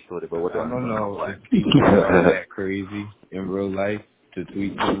dominates Twitter, but what do I don't know? know if people are that crazy in real life to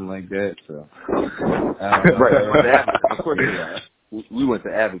tweet something like that, so. I don't know. Right, we went to Abington. Of course they are. We went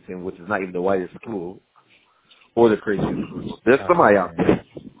to Abington, which is not even the whitest school or the craziest school. There's somebody out there.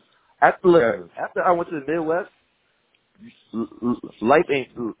 After I went to the Midwest, life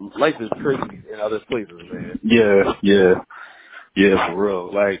is crazy in other places, man. Yeah, for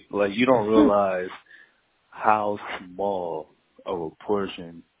real. Like you don't realize how small of a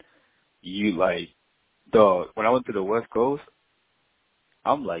portion you like. Dog, when I went to the West Coast,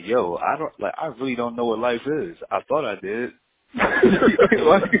 I'm like, yo, I really don't know what life is. I thought I did. And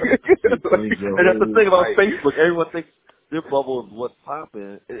that's the thing about Facebook. Everyone thinks their bubble is what's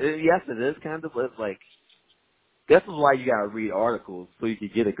popping. Yes, it is kind of, but it's like, this is why you gotta read articles so you can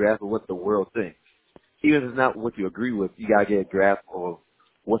get a grasp of what the world thinks. Even if it's not what you agree with, you gotta get a grasp of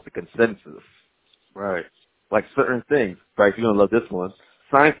what's the consensus. Right. Like certain things. Right, you're gonna love this one.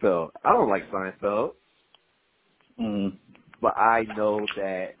 Seinfeld. I don't like Seinfeld. But I know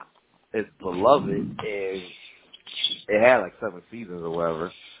that it's beloved and it had like 7 seasons or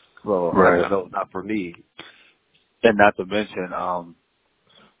whatever. So I just know it's not for me. And not to mention, all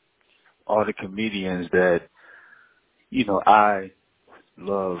the comedians that, I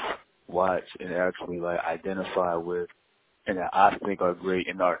love, watch, and actually like identify with, and that I think are great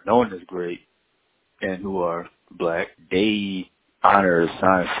and are known as great, and who are Black, they honor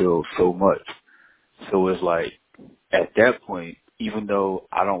Seinfeld so much. So it's like, at that point, even though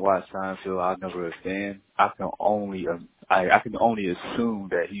I don't watch Seinfeld, I'm never a fan, I can only assume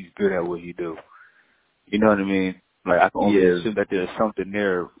that he's good at what he do. You know what I mean? Like, I can only assume that there's something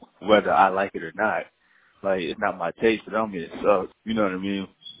there, whether I like it or not. Like, it's not my taste, but I don't mean it sucks. You know what I mean?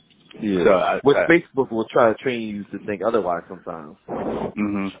 Yeah. So Facebook will try to train you to think otherwise sometimes.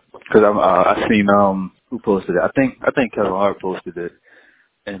 Cause I seen, who posted it? I think Kevin Hart posted it.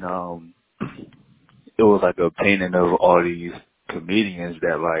 And, it was like a painting of all these comedians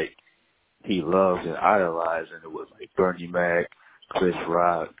that, like, he loves and idolized. And it was like Bernie Mac, Chris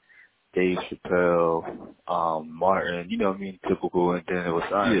Rock, Dave Chappelle, Martin, you know what I mean? Typical. And then it was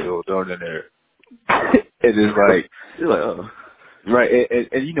Seinfeld thrown in there. It is like, you're like, oh. Right.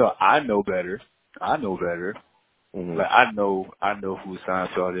 And I know better. Like, I know who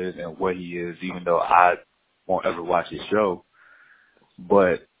Seinfeld is and what he is, even though I won't ever watch his show.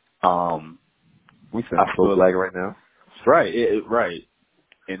 But, we sound so Black right now. Right. Right.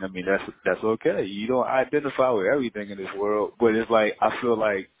 And I mean, that's okay. You don't identify with everything in this world, but it's like, I feel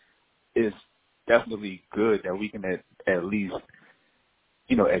like it's definitely good that we can at least,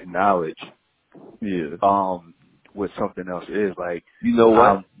 acknowledge, what something else is. Like, you know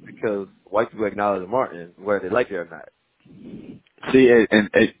what? Because white people acknowledge Martin, whether they like it or not. See, and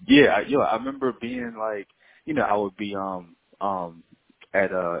I remember being like, I would be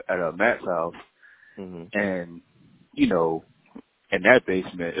at a Matt's house, and in that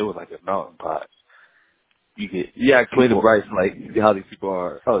basement it was like a melting pot. Explain to Bryce like how these people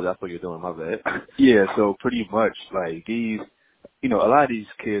are. Oh, that's what you're doing. My bad. Yeah, so pretty much like these, a lot of these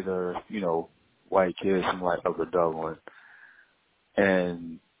kids are, white kids from like Upper Dublin,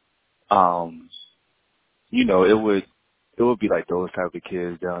 and it would be like those type of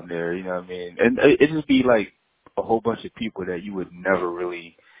kids down there, you know what I mean? And it just be like a whole bunch of people that you would never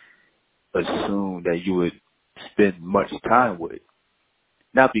really assume that you would spend much time with.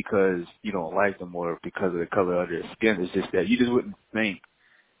 Not because you don't like them or because of the color of their skin. It's just that you just wouldn't think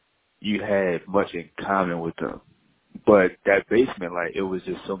you had much in common with them. But that basement, like, it was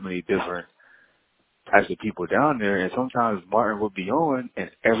just so many different types of people down there. And sometimes Martin would be on and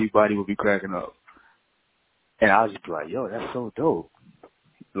everybody would be cracking up. And I was just like, yo, that's so dope.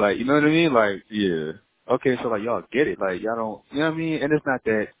 Like, you know what I mean? Like, okay, so like y'all get it. Like, y'all don't, you know what I mean? And it's not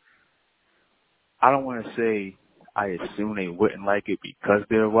that, I don't want to say I assume they wouldn't like it because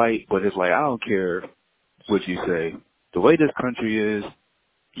they're white, but it's like, I don't care what you say. The way this country is,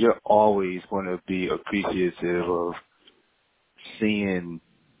 you're always going to be appreciative of seeing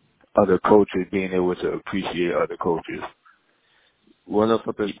other cultures, being able to appreciate other cultures. Wanna know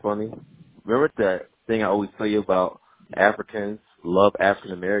something funny? Remember that thing I always tell you about Africans love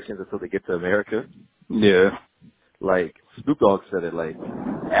African Americans until they get to America. Yeah. Like Snoop Dogg said it, like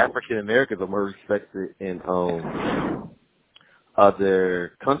African Americans are more respected in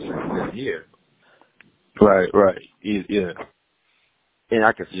other countries than here. Right. Yeah. And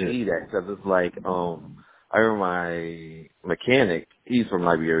I can see that because it's like, I remember my mechanic, he's from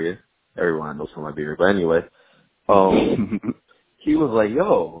Liberia. Everyone knows from Liberia. But anyway, he was like,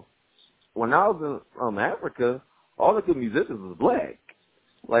 yo, when I was in Africa, all the good musicians was black.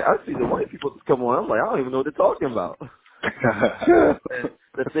 Like, I see the white people just come on. I'm like, I don't even know what they're talking about. And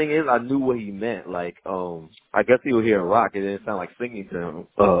the thing is, I knew what he meant. Like, I guess he would hear rock. It didn't sound like singing to him.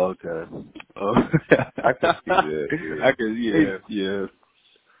 Oh, okay. Oh. I can see that. Yeah.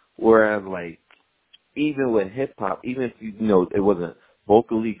 Whereas, like, even with hip hop, even if you know it wasn't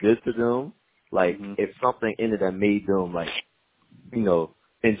vocally good to them, like if something in it that made them like, you know,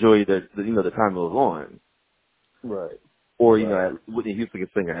 enjoy the time it was on. Right. Or, you know, Whitney Houston could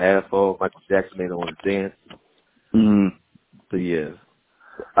sing her ass off, Michael Jackson made them want to dance. Mm-hmm. So yeah.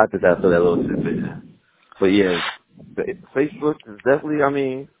 I think that's that little tidbit. But yeah, Facebook is definitely, I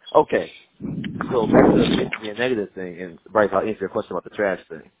mean, okay. So back to the negative thing, and Bryce, I'll answer your question about the trash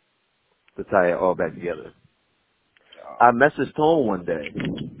thing to tie it all back together. I messaged Tone one day.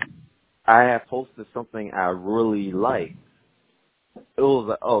 I had posted something I really liked. It was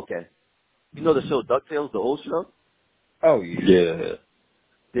like, oh, okay. You know the show DuckTales, the old show? Oh, yeah.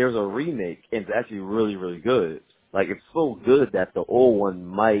 There's a remake, and it's actually really, really good. Like, it's so good that the old one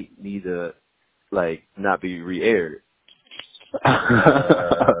might need to, like, not be re-aired.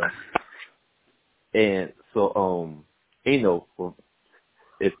 And so, you know,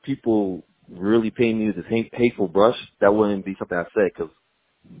 if people really pay me this hateful brush, that wouldn't be something I said, because,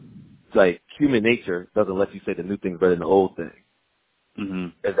 like, human nature doesn't let you say the new thing's better than the old thing. Mm-hmm.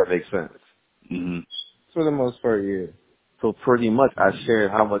 If that makes sense. Mm-hmm. For the most part, yeah. So pretty much I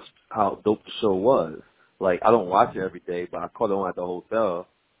shared how dope the show was. Like, I don't watch it every day, but I caught it on at the hotel.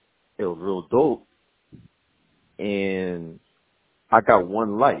 It was real dope. And I got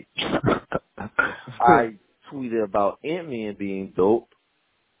one like. I tweeted about Ant-Man being dope.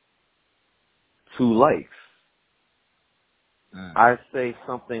 2 likes. I say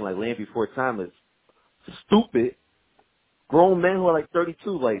something like Land Before Time is stupid. Grown men who are like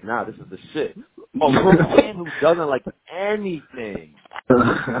 32, like, nah, this is the shit. A grown man who doesn't like anything.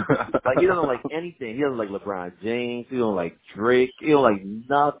 Like, he doesn't like anything. He doesn't like LeBron James. He don't like Drake. He don't like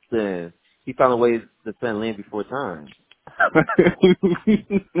nothing. He found a way to send Land Before Time.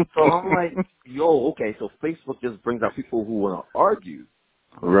 So I'm like, yo, okay, so Facebook just brings out people who want to argue.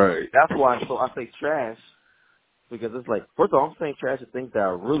 Right. That's why, so I say trash, because it's like, first of all, I'm saying trash to things that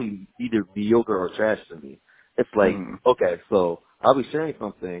are really either mediocre or trash to me. It's like, okay, so I'll be sharing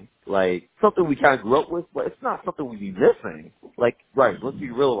something, like, something we kind of grew up with, but it's not something we be missing. Like, right, let's be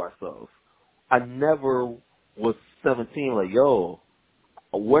real with ourselves. I never was 17, like, yo,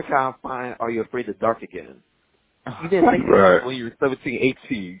 where can I find Are You Afraid of the Dark again? You didn't think that when you were 17,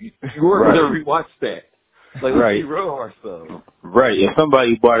 18. You weren't going to rewatch that. Like, let's be real with ourselves. Right. If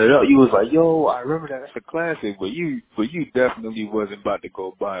somebody brought it up, you was like, yo, I remember that. That's a classic. But you definitely wasn't about to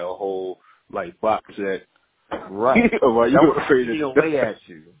go buy a whole, like, box set. Right. Or you were afraid eat away at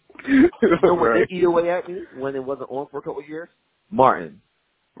you. You know what they eat away at me when it wasn't on for a couple of years? Martin.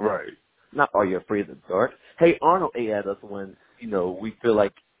 Right. Not Are You Afraid of the Dark? Hey, Arnold ate at us when, you know, we feel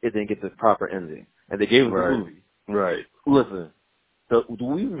like it didn't get the proper ending. And they gave us the movie. Right. Listen, do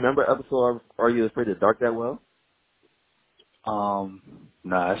we remember episode of Are You Afraid of the Dark that well?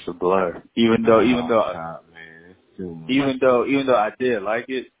 Nah, it's a blur. Even though I did like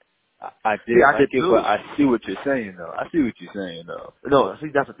it, I did like it, but I see what you're saying though. No,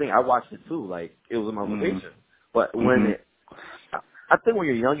 see, that's the thing. I watched it too. Like, it was in my rotation. But when I think when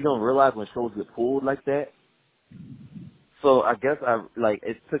you're young, you don't realize when shows get pulled like that. So I guess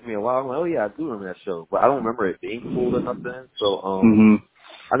it took me a while. I'm like, oh yeah, I do remember that show, but I don't remember it being pulled or nothing. So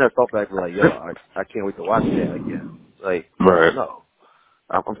I never thought back like, yo, I can't wait to watch that again. Like, no,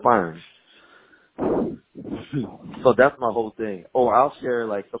 I'm fine. So that's my whole thing. Or I'll share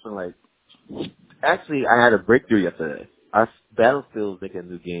like something like, actually, I had a breakthrough yesterday. Battlefield is making a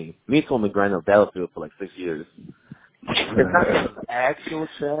new game. Me and Coleman grinded on Battlefield for like 6 years. It's not just actual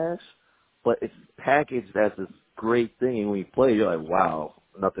trash, but it's packaged as this great thing. And when you play, you're like, wow,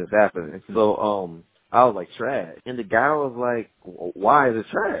 nothing's happening. So, I was like, trash. And the guy was like, why is it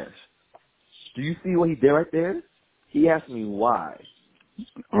trash? Do you see what he did right there? He asked me why.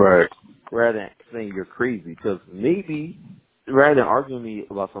 Right. Rather than saying you're crazy. Because maybe, rather than arguing me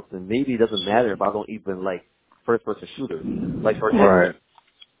about something, maybe it doesn't matter if I don't even like first-person shooters. Like, for example,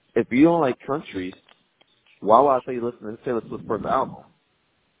 if you don't like country, why would I say listen to Taylor Swift's first album?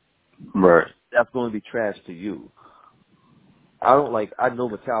 Right. That's going to be trash to you. I know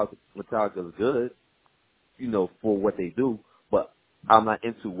Metallica is good, for what they do, but I'm not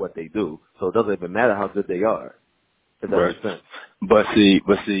into what they do. So it doesn't even matter how good they are. If that makes sense. But see,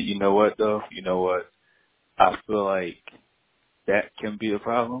 you know what though? You know what? I feel like that can be a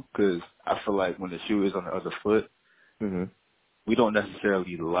problem because I feel like when the shoe is on the other foot, we don't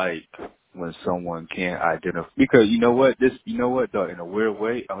necessarily like when someone can't identify. Because you know what though, in a weird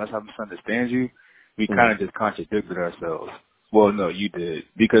way, unless I misunderstand you, we kind of just contradicted ourselves. Well, no, you did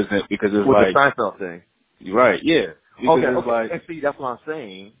because it's with like the Seinfeld thing. Right? Yeah. Because okay. Like, and see, that's what I'm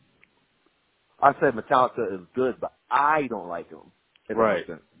saying. I said Metallica is good, but I don't like them. Right.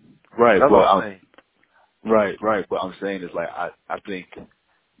 That's what I'm saying. Right. What I'm saying is like I think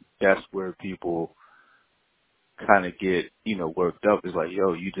that's where people kind of get worked up. It's like,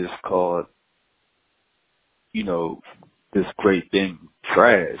 yo, you just called this great thing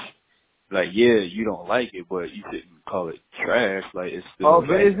trash. Like, yeah, you don't like it, but you didn't call it trash. Like, it's still.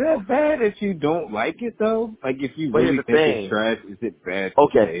 But is that bad if you don't like it though? Like, if you really think it's trash, is it bad?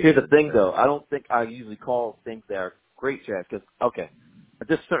 Okay, here's the thing though. I don't think I usually call things that are great trash because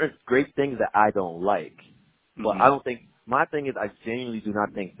there's certain great things that I don't like, but I don't think my thing is I genuinely do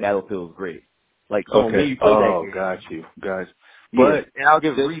not think Battlefield is great. Like, so when you play that game, got you. But and I'll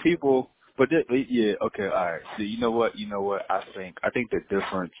give people. But yeah, okay, all right. So you know what? I think the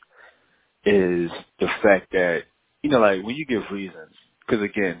difference is the fact that like when you give reasons, because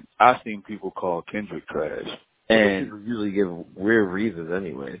again, I've seen people call Kendrick trash, and people usually give weird reasons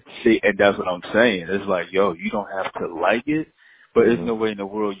anyway. See, and that's what I'm saying. It's like, yo, you don't have to like it, but there's no way in the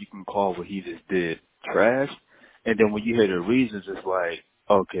world you can call what he just did trash. And then when you hear the reasons, it's like,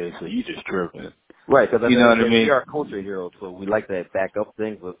 okay, so you just tripping. Right, because you know what I mean? We are culture heroes, so we like to back up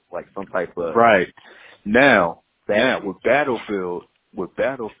things with like some type of Now with Battlefield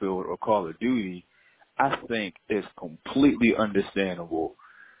or Call of Duty, I think it's completely understandable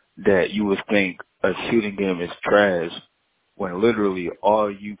that you would think a shooting game is trash when literally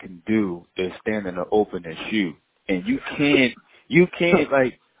all you can do is stand in the open and shoot, and you can't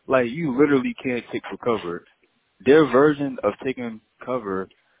like you literally can't take for cover. Their version of taking cover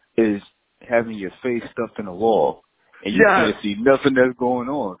is having your face stuffed in a wall, and you can't see nothing that's going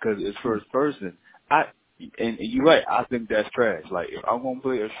on because it's first person. And you're right. I think that's trash. Like, if I'm gonna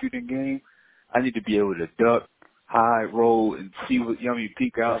play a shooting game, I need to be able to duck, hide, roll, and see what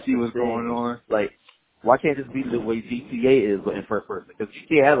peek out, see what's going on. Like, why can't this be the way GTA is, but in first person? Because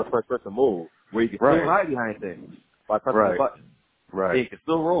GTA has a first person mode where you can still hide behind things by pressing the button. Right. And you can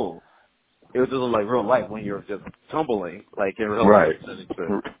still roll. It was just like real life when you're just tumbling, like in real life.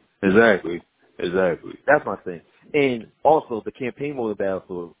 Exactly. That's my thing. And also the campaign mode of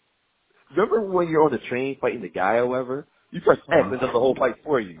Battlefield. Remember when you're on the train fighting the guy or whatever? You press X and does the whole fight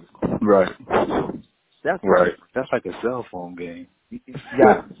for you. Right. That's right. That's like a cell phone game.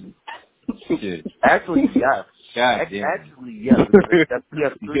 Yeah. Actually, yes. Actually, yes. That's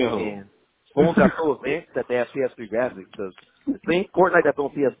PS3 and phones got so advanced that they have PS3 graphics because the same Fortnite that's on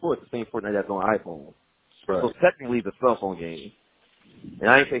PS4 is the same Fortnite that's on iPhone. Right. So technically it's a cell phone game. And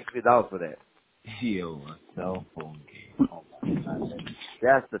I ain't paying $50 for that. Yo, a cell phone game. Oh my God.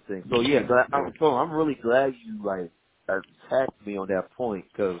 That's the thing. So yeah, I'm really glad you attacked me on that point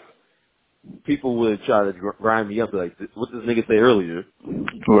because people would try to grind me up like, what this nigga say earlier?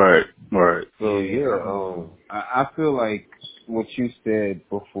 Right. So I feel like what you said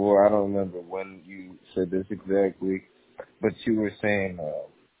before, I don't remember when you said this exactly, but you were saying,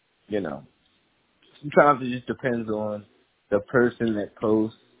 sometimes it just depends on the person that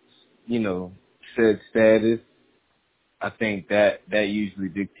posts, said status. I think that usually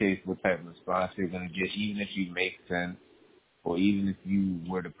dictates what type of response you're going to get, even if you make sense, or even if you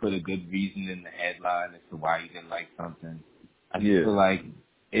were to put a good reason in the headline as to why you didn't like something. I just feel like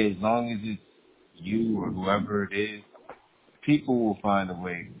as long as it's you or whoever it is, people will find a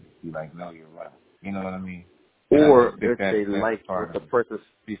way to be like, no, you're right. You know what I mean? Or if they like what the person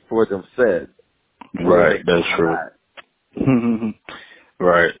before them said. Right, that's true.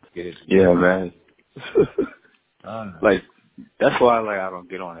 Right. Yeah, man. Like, that's why I don't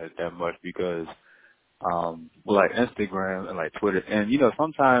get on it that much because like Instagram and like Twitter, and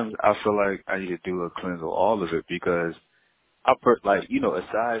sometimes I feel like I need to do a cleanse of all of it because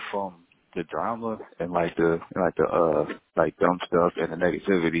aside from the drama and like the dumb stuff and the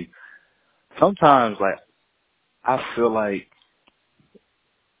negativity, sometimes like I feel like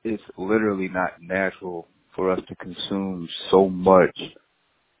it's literally not natural for us to consume so much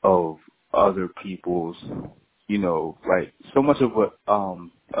of other people's you know, like so much of what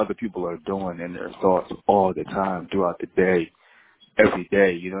other people are doing in their thoughts all the time throughout the day, every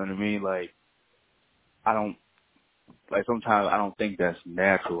day, you know what I mean? Like sometimes I don't think that's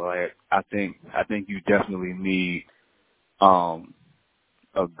natural. Like I think you definitely need a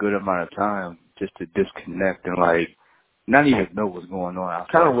good amount of time just to disconnect and like not even know what's going on.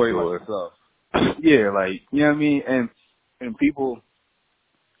 Kind of worry about yourself. Yeah, like, you know what I mean? And people,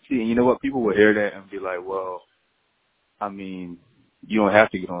 see, you know what? People will hear that and be like, well, I mean, you don't have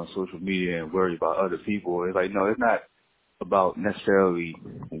to get on social media and worry about other people. It's like, no, it's not about necessarily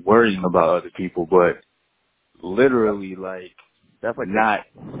worrying about other people, but literally, like, that's like not,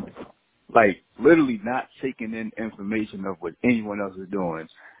 like, literally not taking in information of what anyone else is doing.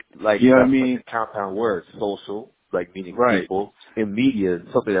 Like, you know what I mean? Like a compound word, social, like meaning right. people, in media,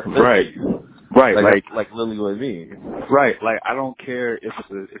 something that's right. Right, like literally what it means. Right, like I don't care if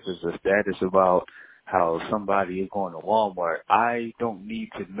it's a status about how somebody is going to Walmart. I don't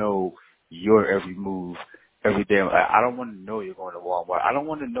need to know your every move every day. I don't want to know you're going to Walmart. I don't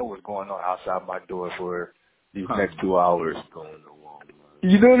want to know what's going on outside my door for these next 2 hours. Going to Walmart.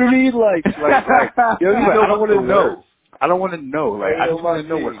 You know what I mean? Like you know what I mean? I don't want to know. I don't want to know. Like, I just want to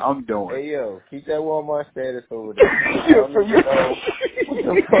know what I'm doing. Hey, yo, keep that Walmart status over there. I don't need to know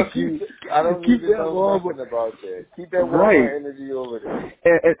what the fuck you. I don't need to know nothing about that. Keep that Walmart energy over there.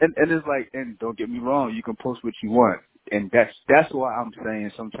 And it's like, and don't get me wrong, you can post what you want, and that's why I'm saying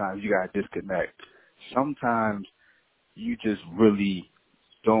sometimes you gotta disconnect. Sometimes you just really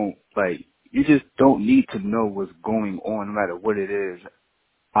don't you just don't need to know what's going on, no matter what it is,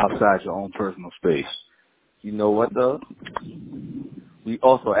 outside your own personal space. You know what though? We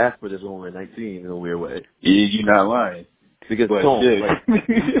also asked for this when we were 19 in a weird way. Yeah, you're not lying. Because Tom, like,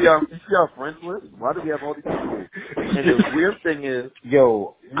 you see our friends list? Why do we have all these people? And the weird thing is,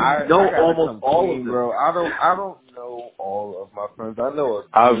 yo, I know almost all of them, bro. I don't know all of my friends. I know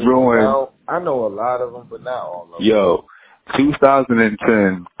I know a lot of them, but not all of them. Yo,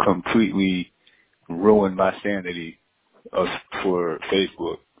 2010 completely ruined my sanity for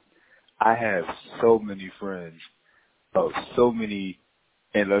Facebook. I have so many friends of so many,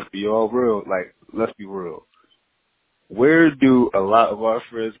 and let's be all real, let's be real. Where do a lot of our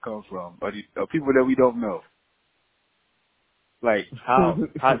friends come from? Are people that we don't know? Like, how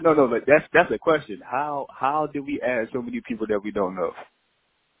no, but that's a question. How do we add so many people that we don't know?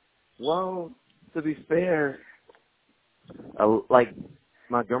 Well, to be fair, like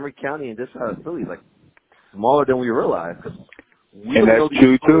Montgomery County and this side of Philly, like smaller than we realize. And that's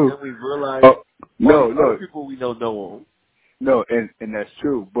true too. We realize no, people we know them. No, and that's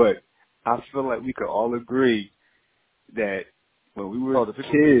true. But I feel like we could all agree that when we were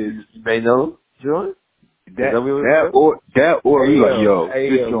kids, you may know, John. That or hey, we like, yo,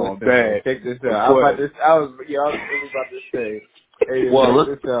 this going bad. Check this out. I was really about to say, hey, well,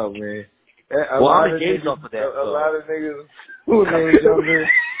 check this out, man. A lot of niggas who named younger,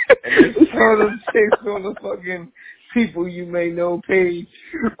 and they saw them chicks on the fucking people you may know page.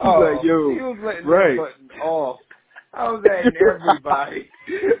 Oh, like, yo, he was letting that button off. I was letting everybody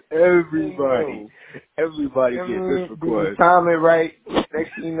get this request. Time it right.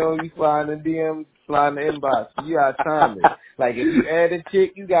 Next thing you know, you fly in the DM, fly in the inbox. You gotta time it. Like, if you add a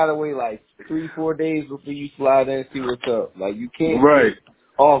chick, you gotta wait like 3-4 days before you slide in and see what's up. Like, you can't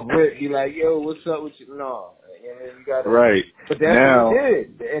off rip be like, yo, what's up with you? No. And you gotta, but that's what we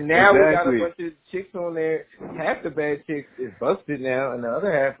did. And now we got a bunch of chicks on there. Half the bad chicks is busted now, and the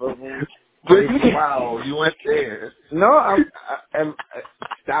other half of them. Wow, you went there. No, I'm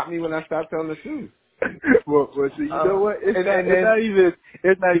stop me when I stop telling the truth. well, see, you know what?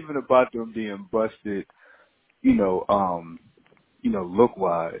 It's not even about them being busted. Look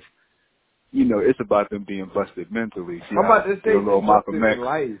wise. It's about them being busted mentally. See, I'm about to say little Malcolm X.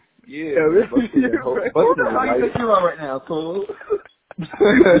 Life. Yeah, busted in life. What the fuck you think you are right now, Cole?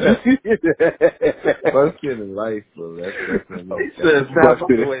 Busted in life, bro. That's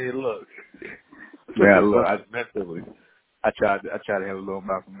busted the way it looks. Yeah, look, I tried to have a little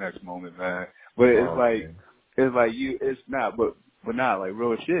Malcolm X moment, man. But it's not like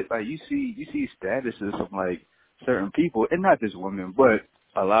real shit. Like you see statuses from like certain people, and not just women, but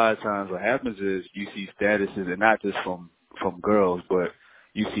a lot of times what happens is you see statuses, and not just from girls, but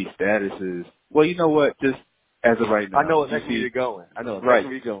you see statuses. Well, you know what? Just as of right now, I know exactly where you're going. Where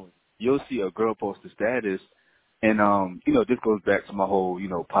you're going. You'll see a girl post a status. And, this goes back to my whole,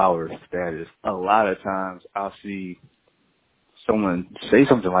 power status. A lot of times I'll see someone say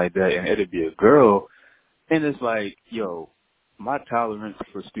something like that and it'll be a girl. And it's like, yo, my tolerance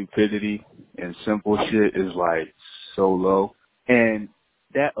for stupidity and simple shit is like so low. And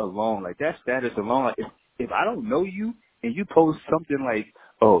that alone, like that status alone, like if I don't know you and you post something like,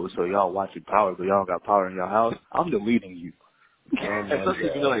 oh, so y'all watching Power, but y'all got Power in your house, I'm deleting you. Especially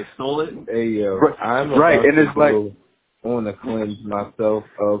if you know they stole it. Hey, yo, I'm right, about and to it's go on a cleanse myself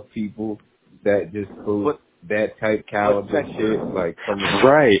of people that just post that type caliber shit, like from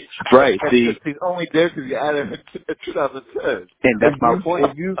right. See, he's only there because you added him in 2010. And that's my point.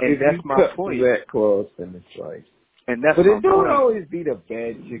 If you cut through that clause, then it's like. And that's but my it don't point. always be the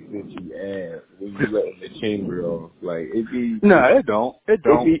bad chick that you add when you letting the chamber off. Like it be. No, it don't.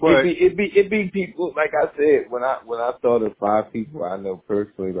 It be people. Like I said, when I thought of 5 people I know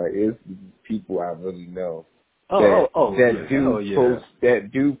personally, like it's people I really know. That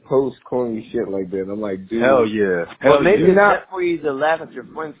do post corny shit like that. I'm like, dude. Hell yeah. Well, maybe it's not for you to laugh at your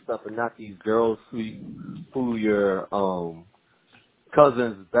friends' stuff and not these girls who your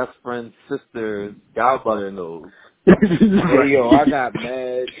cousin's best friend's sister's godmother knows. Hey yo, I got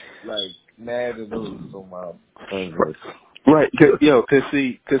mad of those on my friends list. Right, cause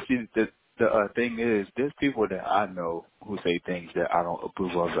see, the thing is, there's people that I know who say things that I don't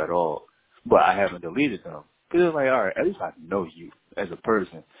approve of at all, but I haven't deleted them. Cause it's like, all right, at least I know you as a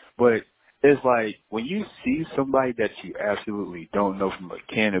person. But it's like, when you see somebody that you absolutely don't know from a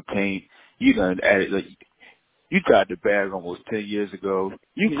can of paint, you done added, like, you tried to bag almost 10 years ago.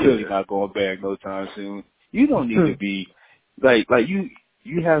 You clearly not going to bag no time soon. You don't need to be, like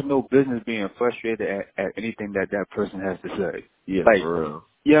you have no business being frustrated at anything that person has to say. Yeah, like, for real.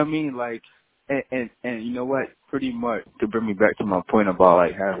 You know what I mean? Like, and you know what? Pretty much, to bring me back to my point about,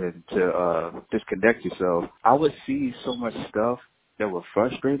 like, having to disconnect yourself, I would see so much stuff that would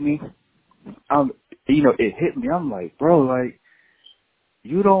frustrate me. It hit me. I'm like, bro, like,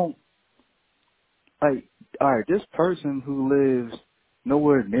 you don't, like, all right, this person who lives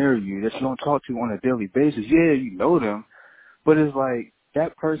nowhere near you that you don't talk to on a daily basis, yeah, you know them, but it's like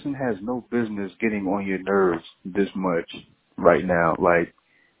that person has no business getting on your nerves this much right now. Like,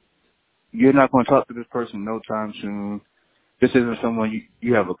 you're not going to talk to this person no time soon. This isn't someone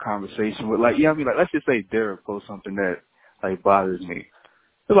you have a conversation with. Like, I mean, like, let's just say Derek posts something that, like, bothers me.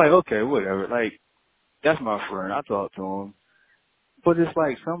 It's like, okay, whatever. Like, that's my friend. I talk to him. But it's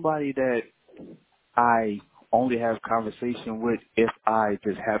like somebody that I only have conversation with if I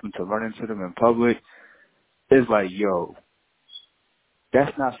just happen to run into them in public. It's like, yo,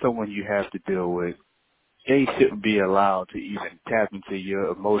 that's not someone you have to deal with. They shouldn't be allowed to even tap into your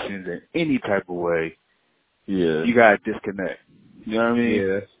emotions in any type of way. Yeah. You gotta disconnect. You know what I mean?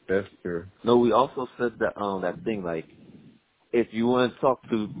 Yeah, that's true. No, we also said that that thing, like, if you want to talk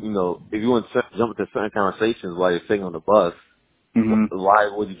to, if you want to jump into certain conversations while you're sitting on the bus, why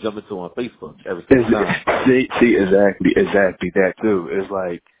would you jump into on Facebook every single time? See, exactly that too. It's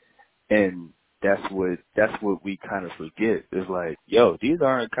like, and that's what we kind of forget. It's like, yo, these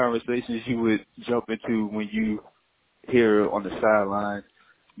aren't conversations you would jump into when you hear on the sideline,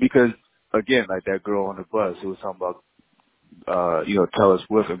 because again, like that girl on the bus who was talking about, Taylor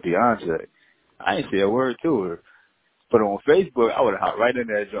Swift and Beyonce. I ain't say a word to her. But on Facebook, I would have hopped right in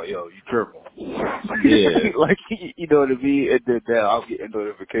there and joint, yo, you tripping. Yeah. Like, you know what I mean? And then now I'll get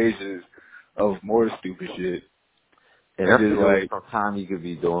notifications of more stupid shit. And that's like some time you could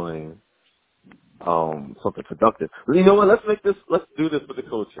be doing something productive. You know what? Let's do this for the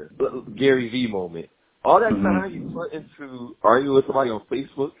culture. Gary V moment. All that time you put into arguing with somebody on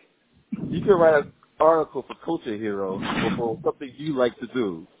Facebook, you can write an article for Culture Hero for something you like to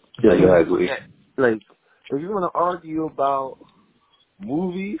do. Yeah, exactly. Like, if you want to argue about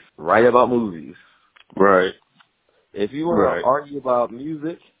movies, write about movies. Right. If you want to argue about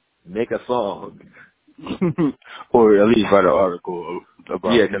music, make a song. Or at least write an article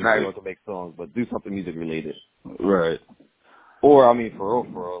about music. Because not everyone can make songs, but do something music related. Right. Or, I mean, for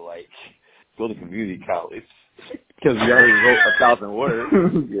real, like, go to community college. Because we already wrote 1,000 words.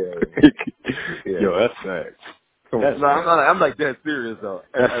 Yeah. Yo, that's facts. I'm like dead serious, though.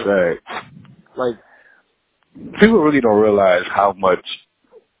 That's facts. Like, people really don't realize how much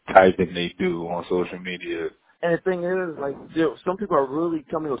typing they do on social media. And the thing is, like, some people are really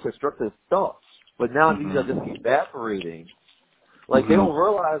coming with constructive thoughts, but now these are just evaporating. Like, they don't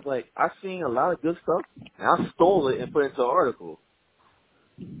realize, like, I've seen a lot of good stuff, and I stole it and put it into an article.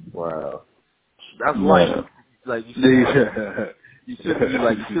 Wow. That's life. Like, you shouldn't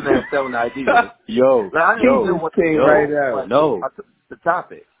have selling ideas. Yo, like, I didn't even what came right out. Like, no. The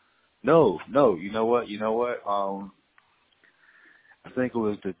topic. No. You know what? I think it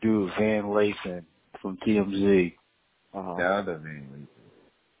was the dude Van Lathan from TMZ. The other Van Lathan.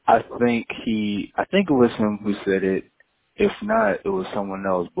 I think it was him who said it. If not, it was someone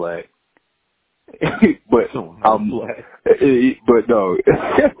else black. but but no,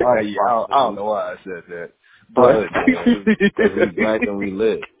 I don't know why I said that. But because we black and we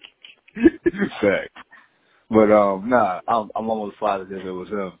lit. Fact. But nah, I'm almost positive it was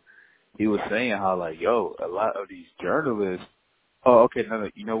him. He was saying how like, yo, a lot of these journalists. Oh, okay, no,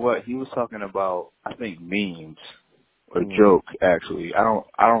 you know what? He was talking about, I think, memes or joke. Actually, I don't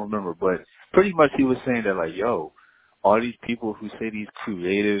remember, but pretty much he was saying that like, yo, all these people who say these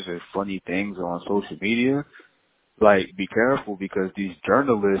creative and funny things on social media, like, be careful because these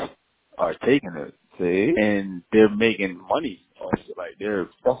journalists are taking it, see, and they're making money. Also, like they're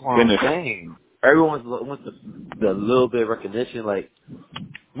that's what I'm saying. Everyone wants the little bit of recognition. Like,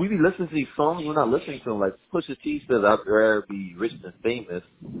 we be listening to these songs, we're not listening to them. Like Pusha T says, "I'd rather be rich than famous."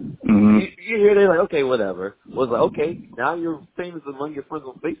 Mm-hmm. You hear they're like, okay, whatever. Was like, okay, now you're famous among your friends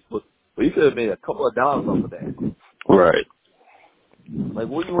on Facebook, but you could have made a couple of dollars off of that. Right. Like,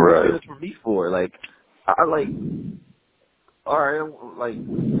 what do you want to do this for me for? Like, I like, all right, like,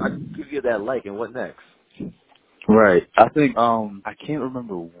 I give you that like, and what next? Right. I think I can't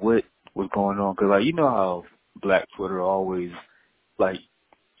remember what was going on because like you know how Black Twitter always like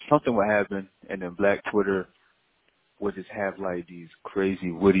something would happen and then Black Twitter would just have like these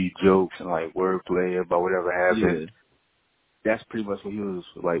crazy witty jokes and like wordplay about whatever happened. Yeah. That's pretty much what he was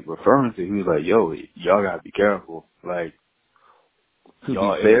like referring to. He was like, "Yo, y'all gotta be careful. Like,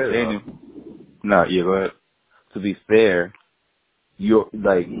 y'all entertaining." Nah, yeah, go ahead. To be fair, you're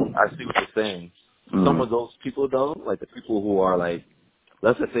like, I see what you're saying. Mm-hmm. Some of those people though, like the people who are like,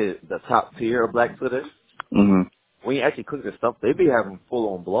 let's just say the top tier of Black Twitter, mm-hmm. when you actually click their stuff, they be having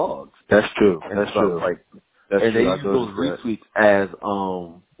full on blogs. That's true. And That's stuff. true. Like, that's and true. they use those retweets as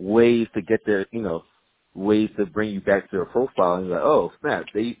ways to get their, ways to bring you back to their profile. And you're like, oh snap,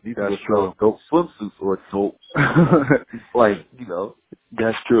 these people sell dope swimsuits or dope, like,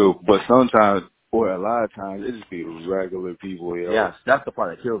 That's true. But sometimes, or a lot of times, it just be regular people. Yes, that's the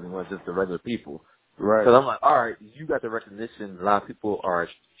part that kills me when it's just the regular people. Right. Because I'm like, all right, you got the recognition a lot of people are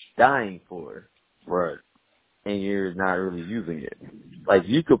dying for. Right. And you're not really using it. Like,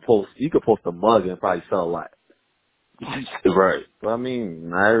 you could post a mug and probably sell a lot. Right. But I mean,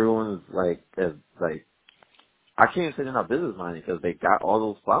 not everyone's like, I can't say they're not business minded because they got all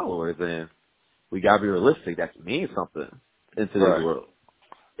those followers, and we gotta be realistic. That means something in today's world.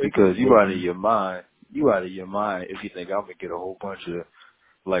 Because you out of your mind. You out of your mind if you think I'm gonna get a whole bunch of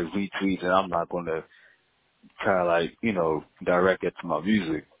like retweets and I'm not gonna kind of like direct it to my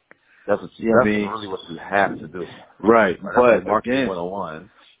music. That's really what you have to do. Right. That's but like marketing again, 101.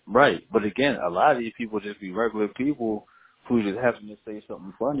 Right. But again, a lot of these people just be regular people who just happen to say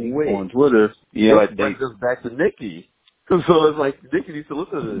something funny on Twitter. Yeah, but that goes back to Nicki. So it's like, Nicki needs to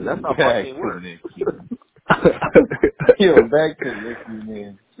listen to this. That's not marketing work. Yo, back to Nicki,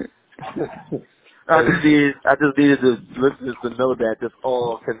 man. I just needed the listeners to know that it's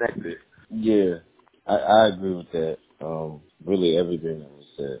all connected. Yeah, I agree with that. Really everything that was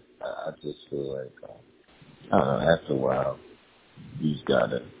said. I just feel like, I don't know, after a while, you just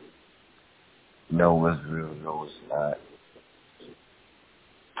gotta know what's real, know what's not.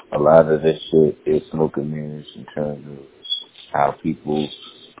 A lot of this shit is smoke and mirrors in terms of how people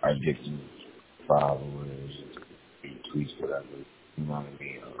are getting followers, tweets, whatever. You know what I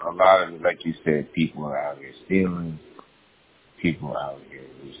mean? A lot of it, like you said, people are out here stealing, people are out here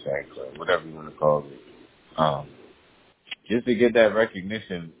recycling, whatever you want to call it. Just to get that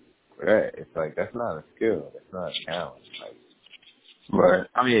recognition for that, it's like, that's not a skill, that's not a talent. Like, right.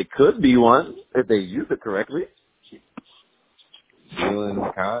 I mean, it could be one if they use it correctly. Stealing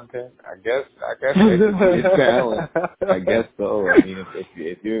content, I guess that could be a talent. I guess so. I mean,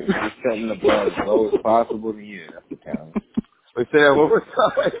 if you're setting the bar as low as possible, then yeah, that's a talent. Wait, say that one more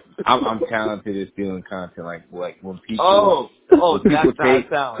time. I'm talented at stealing content, like when people. People take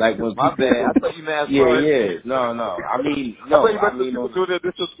talent. Like when my people. bad. I thought you meant No. I mean, no. I mean, people doing that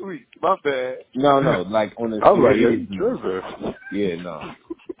this week. My bad. No, like on the. I'm like, you're trigger. Yeah, no.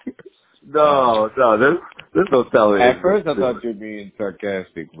 No, there's no telling. At first, I thought you were being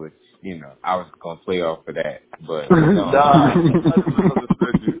sarcastic, which I was gonna play off of that, but no. I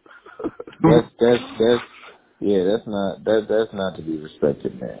misunderstood you. That's not to be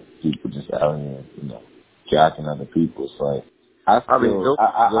respected, man. People just out here, jacking other people. It's like I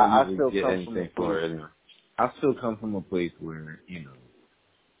still come from a place where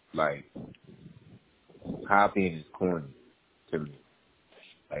like copying is corny to me.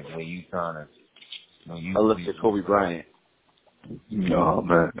 Like when you trying to. Unless you're Kobe Bryant. No,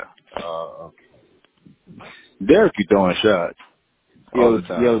 man. Okay. Derek, you throwing shots.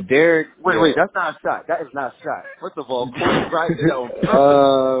 Yo, Derek. Wait, that's not a shot. That is not a shot. First of all, Kobe Bryant did that on purpose.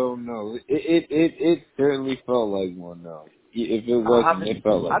 Oh no, it certainly felt like one. No, if it wasn't, it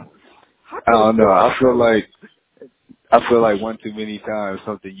felt like. I don't know. I feel like one too many times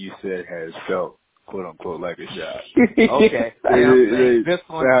something you said has felt quote unquote like a shot. Okay. This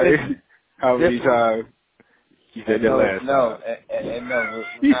one. How many times you said that last time? And no,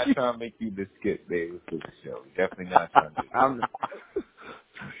 we're not trying to make you the skip, baby, for the show. Definitely not trying to do that.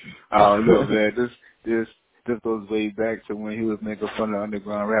 I don't know, man. This goes way back to when he was making fun of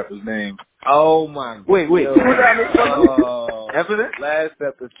underground rappers' names. Oh my God. Wait. Who was that making fun of? Evidence? Last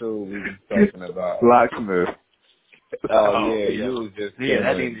episode we was talking about Locksmith. Oh yeah, you was just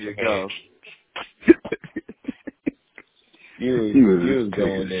that needs to go. you was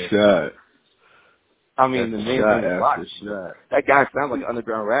going there. Shot. I mean, the main thing is Locksmith. That guy sounds like an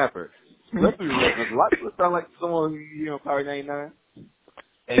underground rapper. Let's be real. Does Locksmith sound like someone who, Power 99?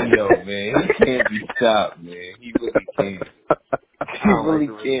 Hey yo, man, he can't be stopped, man. He really can't. He really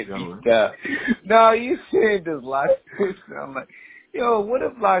can't be stopped. No, you saying does Locksmith sound like? Yo, what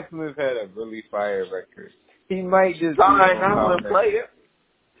if Locksmith had a really fire record? He might just Power 99 wouldn't play it.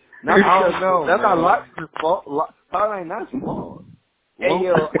 I don't know. That's not Locksmith's fault. Power 99's fault. Hey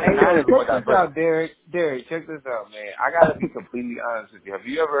yo, check this out, Derek. Derek, check this out, man. I gotta be completely honest with you. Have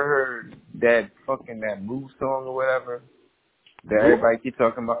you ever heard that Move song or whatever that everybody keep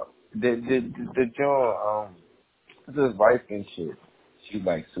talking about? The John, this light skin shit. She's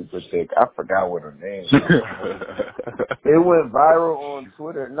like super thick. I forgot what her name is. It went viral on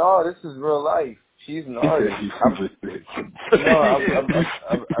Twitter. No, this is real life. She's an artist. I'm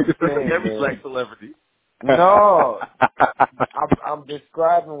saying, every black celebrity. No, I'm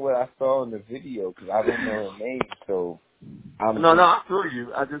describing what I saw in the video because I don't know her name. So I feel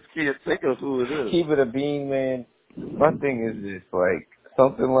you. I just can't think of who it is. Keep it a bean, man. My thing is this, like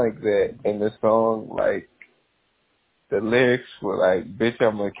something like that in the song, like the lyrics were like, "Bitch,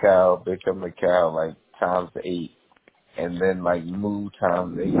 I'm a cow, like times 8." And then like move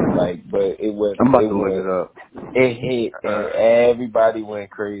times 8, like, but it was. I'm about to look it up. It hit, and everybody went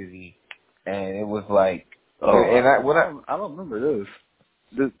crazy, and it was like, I don't remember this.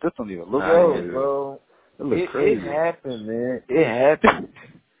 This don't even look right, bro. It looks crazy. It happened, man. It happened.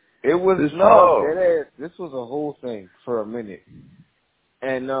 It was this was a whole thing for a minute,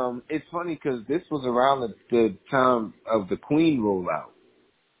 and it's funny because this was around the time of the Queen rollout.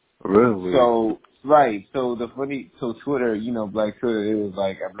 Really? So Twitter, Black Twitter, it was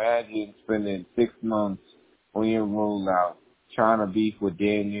like, imagine spending 6 months on your rollout trying to beef with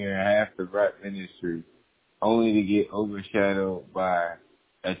damn near half the rap industry, only to get overshadowed by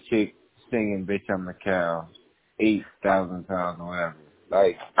a chick singing "Bitch I'm a Cow" 8,000 times or whatever.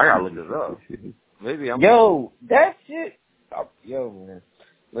 Like, I gotta look this up. Maybe that shit. Yo, man,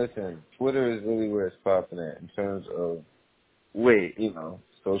 listen, Twitter is really where it's popping at in terms of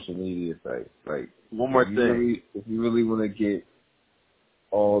social media sites. Like, one more thing, if you really want to get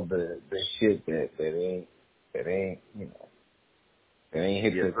all the shit that ain't that ain't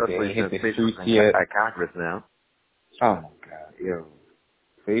hit the streets yet at Congress now. Oh my God, yo.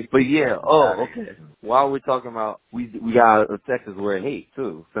 Facebook, but yeah, okay. While we're talking about, we got a Texas word hate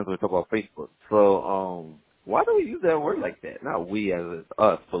too, since we're talking about Facebook. So, why do we use that word like that? Not we as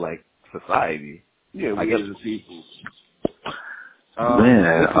us, but like society. Yeah, I guess as a people.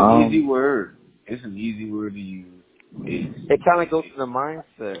 Man, it's an easy word. It's an easy word to use. It kind of goes to the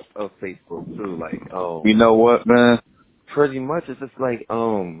mindset of Facebook too. Like, you know what, man? Pretty much, it's just like,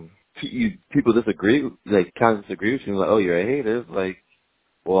 people disagree, like, kind of disagree with you. Like, oh, you're a hater. It's like,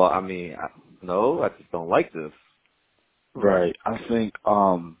 well, I mean, no, I just don't like this. Right. I think,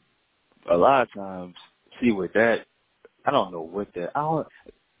 a lot of times, with that, I don't know what that, I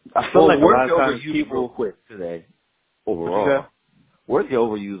feel like a lot of times people quit today, overall. Words get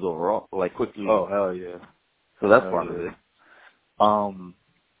overused overall, like quickly. Oh, hell yeah. So that's part of it.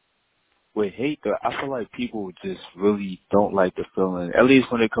 With hate, I feel like people just really don't like the feeling, at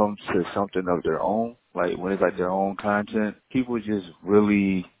least when it comes to something of their own, like when it's like their own content, people just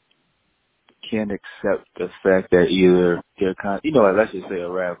really can't accept the fact that either their like let's just say a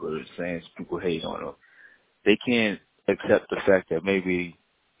rapper is saying people hate on them. They can't accept the fact that maybe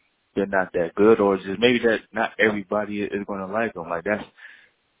they're not that good, or just maybe that not everybody is going to like them. Like that's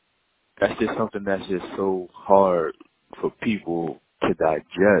just something that's just so hard for people to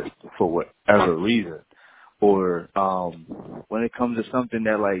digest for whatever reason. Or when it comes to something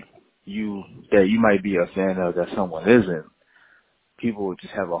that you might be a fan of that someone isn't, people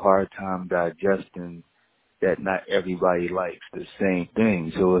just have a hard time digesting that not everybody likes the same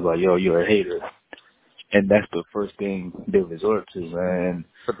thing. So it's like, yo, you're a hater. and that's the first thing they resort to, man.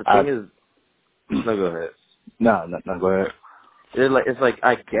 But the thing is, no, go ahead. No, go ahead. It's like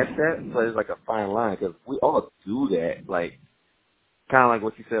I get that, but it's like a fine line because we all do that. Like, kind of like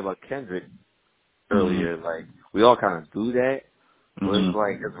what you said about Kendrick earlier. Like, we all kind of do that, but it's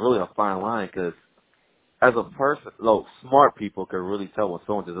like it's really a fine line because as a person, smart people can really tell when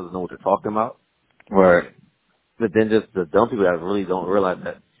someone just doesn't know what they're talking about. Right. But then just the dumb people that really don't realize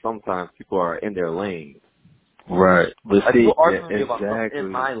that sometimes people are in their lane. Right. But like, see, we're arguing exactly. about something in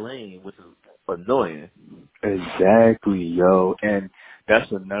my lane, which is annoying. Exactly, yo. And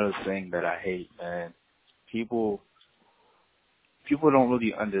that's another thing that I hate, man. People don't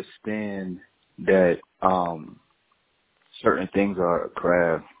really understand that certain things are a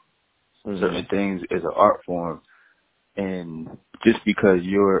craft. Certain things is an art form. And just because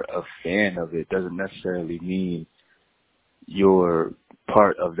you're a fan of it doesn't necessarily mean you're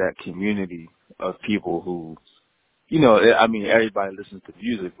part of that community of people who, I mean, everybody listens to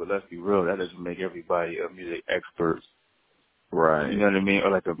music, but let's be real, that doesn't make everybody a music expert. Right. You know what I mean?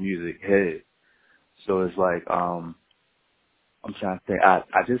 Or like a music head. So it's like, I'm trying to think. I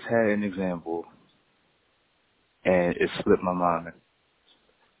just had an example, and it slipped my mind.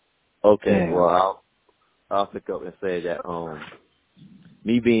 Okay, Damn. well, I'll pick up and say that,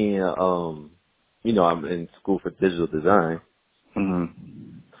 me being, I'm in school for digital design.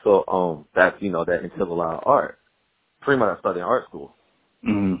 So, that's, that entails a lot of art. Pretty much I studied in art school.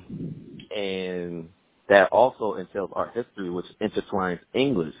 And that also entails art history, which intertwines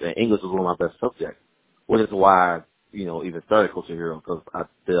English. And English is one of my best subjects, which is why I, even started Culture Hero, because I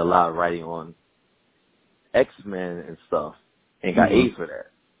did a lot of writing on X-Men and stuff and got A's for that.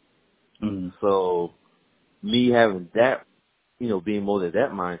 So me having that, being molded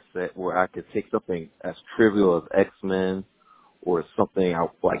that mindset where I could take something as trivial as X-Men or something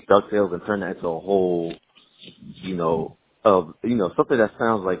like DuckTales and turn that into a whole, something that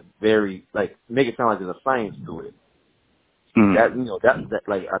sounds like very, like, make it sound like there's a science to it. That, that,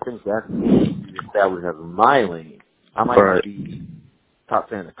 like, I think that's established as my lane. I might not be top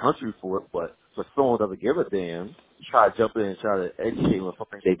 10 in the country for it, but for someone who doesn't give a damn, try to jump in and try to educate them on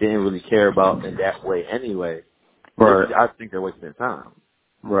something they didn't really care about in that way anyway. I think they're wasting their time.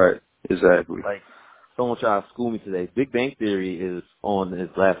 Right. Exactly. Like, someone tried to school me today. Big Bang Theory is on his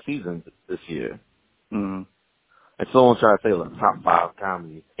last season this year. And someone tried to say, like, top 5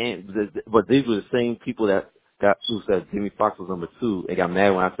 comedy. But these were the same people who said Jimmy Fox was number 2 and got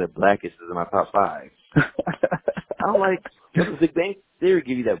mad when I said Blackish is in my top 5. I'm like, what does Big Bang Theory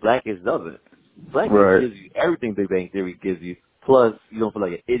give you that Blackish doesn't? Blackish gives you everything Big Bang Theory gives you, plus you don't feel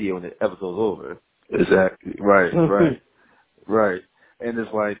like an idiot when the episode's over. Exactly. Right. And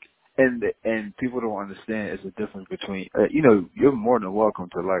it's like, and people don't understand it's a difference between, you're more than welcome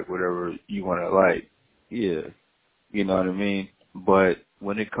to like whatever you want to like. Yeah. You know what I mean? But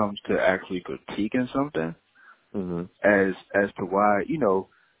when it comes to actually critiquing something, as to why,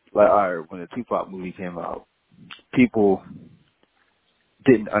 like, all right, when the Tupac movie came out, people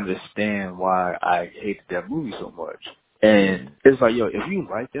didn't understand why I hated that movie so much. And it's like, yo, if you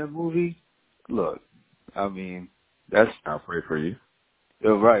like that movie, look, I mean, I'll pray for you.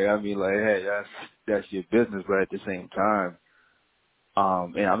 Right. I mean, like, hey, that's your business, but at the same time,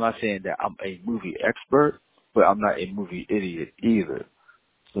 and I'm not saying that I'm a movie expert, but I'm not a movie idiot either.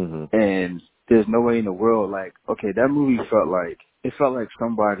 And there's no way in the world, like, okay, that movie felt like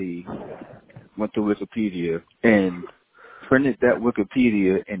somebody went to Wikipedia and printed that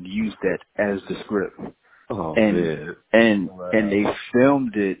Wikipedia and used that as the script. And they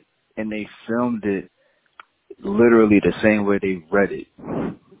filmed it literally the same way they read it.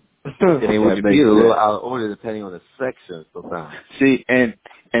 And it would be a little out of order depending on the section sometimes. See, and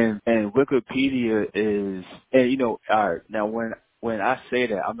Wikipedia is, and all right, now when I say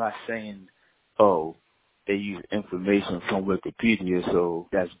that, I'm not saying, oh, they use information from Wikipedia, so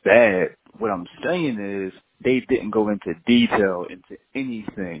that's bad. What I'm saying is they didn't go into detail into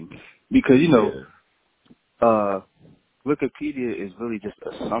anything because, Wikipedia is really just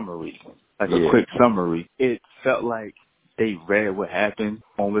a summary, like a quick summary. It felt like they read what happened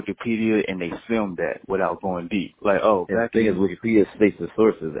on Wikipedia and they filmed that without going deep. Like, oh, the thing is, Wikipedia states the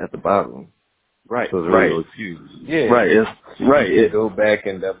sources at the bottom. Right. So it's really huge. Yeah. Right. You go back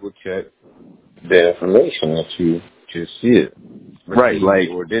and double check the information that you just received, like,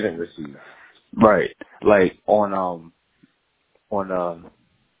 or didn't receive. Right. Like on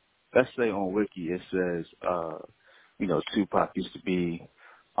let's say on Wiki it says Tupac used to be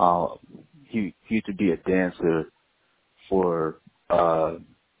he used to be a dancer for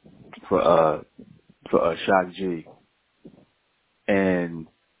Shock G, and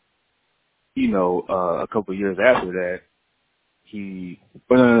a couple of years after that,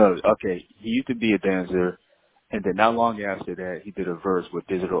 okay, he used to be a dancer, and then not long after that, he did a verse with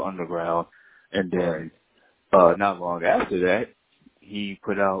Digital Underground, and then not long after that, he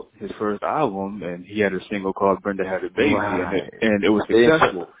put out his first album, and he had a single called Brenda Had a Baby, and it was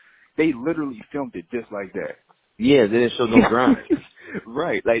successful. They literally filmed it just like that. Yeah, they didn't show no grind.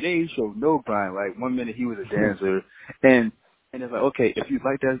 Right, like they didn't show no grind. Like 1 minute he was a dancer, and it's like, okay, if you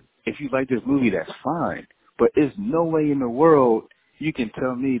like this movie, that's fine. But there's no way in the world you can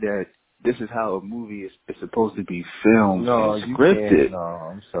tell me that this is how a movie is supposed to be filmed and scripted. You can't. No,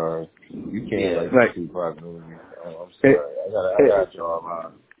 I'm sorry. You can't like the Tupac movies. Oh, I'm sorry. I got draw a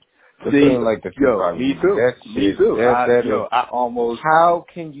line. This ain't like the Tupac me movie. too. Me too. I almost. How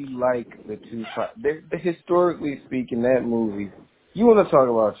can you like the Tupac? Historically speaking, that movie. You want to talk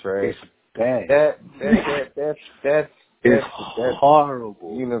about trash? It's bad. That's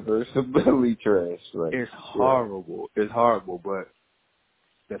horrible. Universality trash. Like, it's horrible. Yeah. It's horrible. But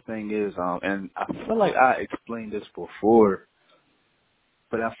the thing is, and I feel like I explained this before,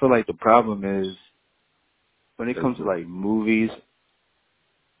 but I feel like the problem is when it comes to like movies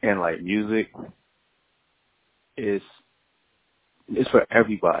and like music, it's for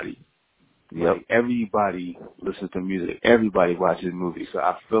everybody. Yep. Like everybody listens to music. Everybody watches movies. So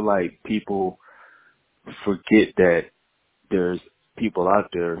I feel like people forget that there's people out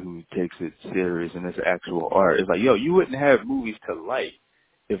there who takes it serious and it's actual art. It's like, yo, you wouldn't have movies to like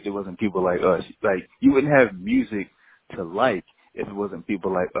if there wasn't people like us. Like, you wouldn't have music to like if it wasn't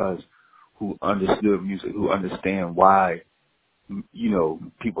people like us who understood music, who understand why,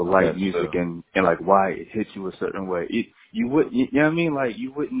 people like music and like why it hits you a certain way. You wouldn't, you know what I mean? Like,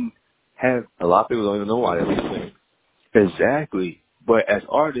 you wouldn't have. A lot of people don't even know why they listen. Exactly. But as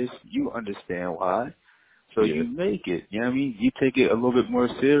artists, you understand why. So you make it, you know what I mean? You take it a little bit more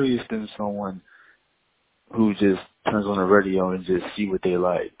serious than someone who just turns on the radio and just see what they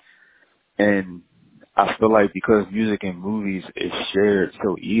like. And I feel like because music and movies is shared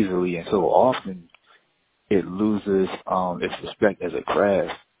so easily and so often, it loses its respect as a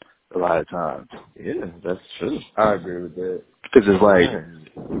craft a lot of times. Yeah, that's true. I agree with that. Because it's like,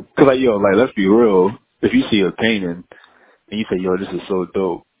 let's be real. If you see a painting and you say, yo, this is so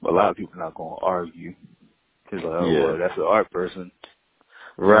dope, a lot of people are not going to argue. It's like, well, that's an art person.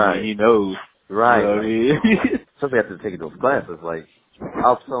 Right. I mean, he knows. Right. You know what I mean? Somebody has to take those classes. Like, I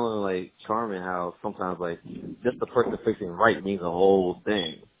was telling, like, Charmin how sometimes, like, just the person fixing right means the whole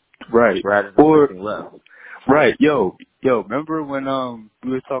thing. Right. Rather than fixing left. Right. Yo, remember when we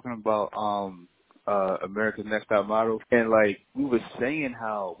were talking about America's Next Top Model, and like we were saying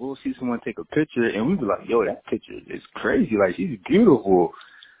how we'll see someone take a picture and we were like, yo, that picture is crazy, like she's beautiful.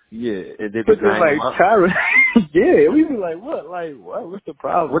 Yeah, and they'd be like Tyra. Yeah, we be like, what? Like, what? What's the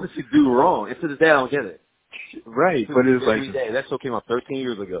problem? What did she do wrong? And to this day, I don't get it. Right, but it's like every day. That show came out 13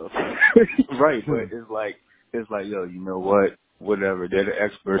 years ago. Right, but it's like, yo, you know what? Whatever. They're the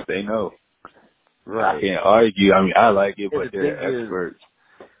experts. They know. Right. I can't argue. I mean, I like it, but they're the experts.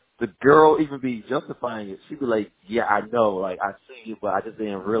 The girl even be justifying it. She'd be like, yeah, I know. Like, I see you, but I just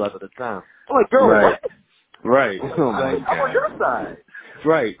didn't realize at the time. I'm like, girl, what? Right. Oh my God. I'm on your side.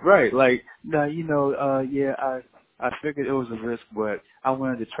 Right. Like, no, I figured it was a risk, but I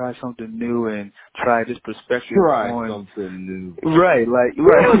wanted to try something new and try this perspective on something new. Right, like,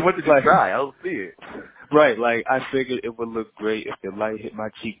 what did you try? I don't see it. Right, like, I figured it would look great if the light hit my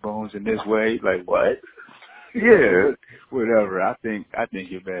cheekbones in this way. Like, what? Yeah, whatever. I think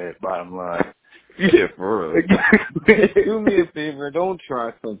you're bad, bottom line. Yeah, for real. Do me a favor, don't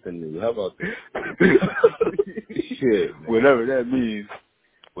try something new. How about that? Shit, man. Whatever that means.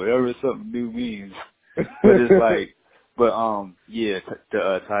 Whatever something new means. But it's like,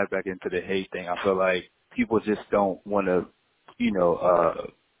 to tie back into the hate thing, I feel like people just don't want to,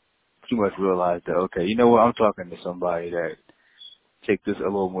 too much realize that, okay, you know what, I'm talking to somebody that takes this a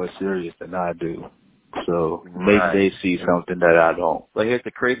little more serious than I do. So maybe they see something that I don't. But here's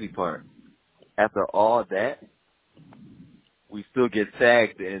the crazy part. After all that, we still get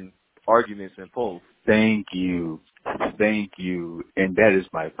tagged in arguments and posts. Thank you. And that is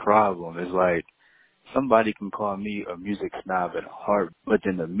my problem. It's like, somebody can call me a music snob at heart, but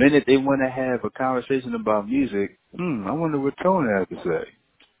then the minute they want to have a conversation about music, I wonder what Tony has to say.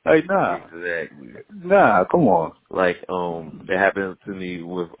 Like, nah. Exactly. Nah, come on. Like, that happened to me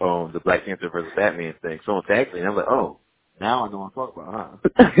with the Black Panther versus Batman thing. Someone tagged me, and I'm like, oh, now I know what I'm talking about,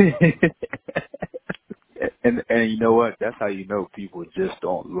 huh? And you know what? That's how you know people just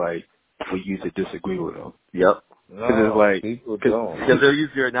don't like for you to disagree with them. Yep. Because it's like, people don't. Because they'll use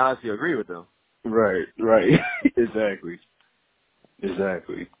your analogy to agree with them. Right. Exactly.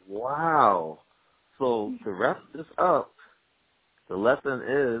 Exactly. Wow. So to wrap this up, the lesson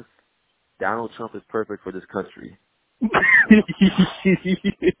is Donald Trump is perfect for this country.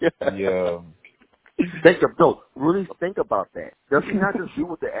 Yeah. Really think about that. Does he not just do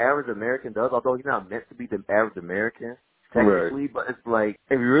what the average American does, although he's not meant to be the average American, technically, right. but it's like,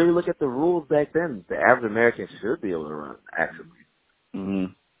 if you really look at the rules back then, the average American should be able to run, actually.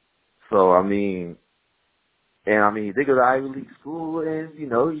 Mm-hmm. So, he did go to Ivy League school, and, he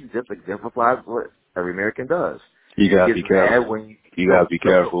just exemplifies what every American does. You gotta be careful. You gotta be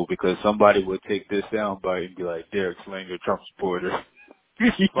careful, No. because somebody would take this soundbite and be like, Derek Slanger, Trump supporter. No,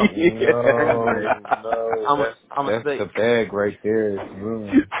 that's the bag right there. It's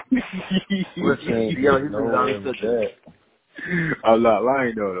ruined. I'm not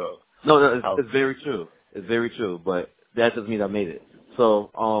lying though. No, it's very true. It's very true, but that doesn't mean I made it.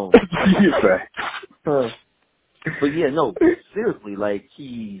 So, but yeah, no, seriously, like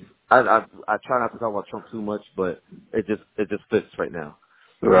I try not to talk about Trump too much, but it just fits right now.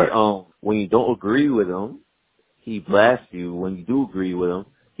 Right. When you don't agree with him, he blasts you. When you do agree with him,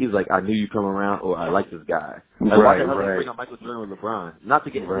 he's like, I knew you'd come around, or I like this guy. Like, why the hell did you bring up Michael Jordan with LeBron? Not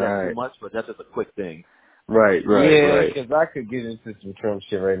to get into that too much, but that's just a quick thing. Right. Because I could get into some Trump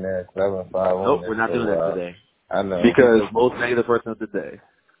shit right now. 751. Nope, we're not doing that today. I know. Because most negative person of the day.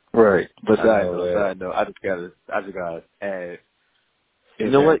 Right. But side note, I just gotta add. You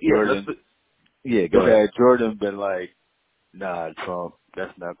know what? Jordan, go ahead. Jordan been like, nah, Trump,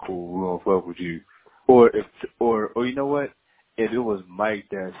 that's not cool. We don't fuck with you. Or you know what? If it was Mike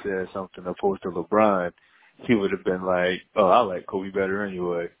that said something opposed to LeBron, he would have been like, oh, I like Kobe better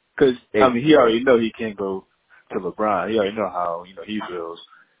anyway. Because, he already know he can't go to LeBron. He already know how, he feels.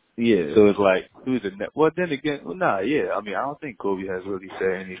 Yeah. So it's like, who's the well, then again, I don't think Kobe has really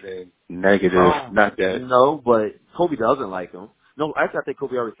said anything negative. Not that. No, but Kobe doesn't like him. No, actually, I think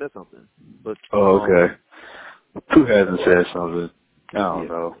Kobe already said something. But okay. Who hasn't said something? I don't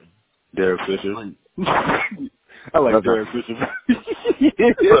know. Derek Fisher. I like Derek Fisher.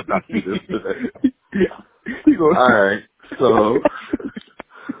 All right. So,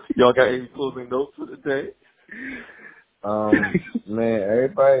 y'all got any closing notes for the day? Man,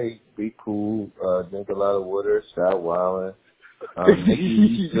 everybody be cool. Drink a lot of water. Stop wilding. Nikki,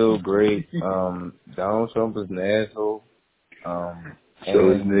 you still great. Donald Trump is an asshole.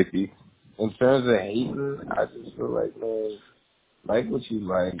 So is Nikki. In terms of hating, I just feel like, man, like what you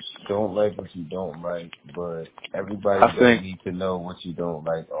like, don't like what you don't like, but everybody doesn't need to know what you don't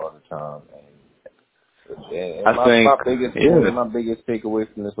like all the time. And my biggest takeaway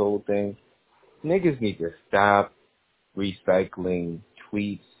from this whole thing, niggas need to stop recycling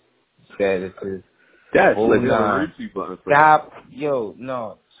tweets, statuses. That's like stop. Yo,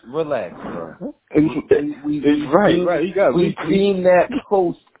 no, relax, bro. We've seen that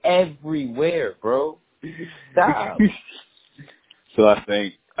post everywhere, bro. Stop. So I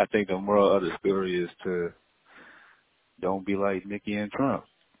think the moral of the story is to don't be like Nikki and Trump.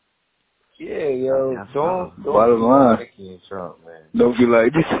 Yeah, yo, don't be like Nikki and Trump, man. Don't be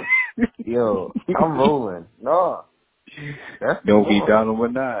like this. Yo, I'm rolling. No. Don't be Donald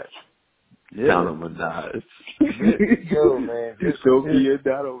Minaj. Yeah. Donald Minaj. Yo, man. Don't be a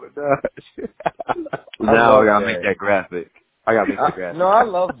Donald Minaj. Now I gotta make that graphic. No, I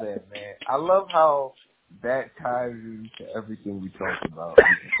love that, man. I love how that ties into everything we talked about.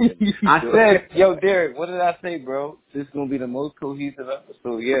 I said, yo, Derek, what did I say, bro? This is going to be the most cohesive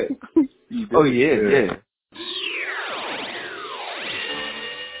episode yet. Oh, yeah.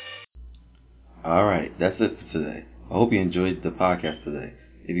 All right, that's it for today. I hope you enjoyed the podcast today.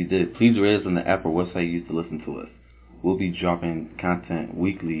 If you did, please rate us on the app or website you use to listen to us. We'll be dropping content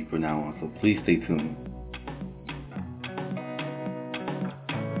weekly from now on, so please stay tuned.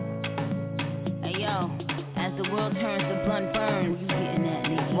 As the world turns, the blunt burns.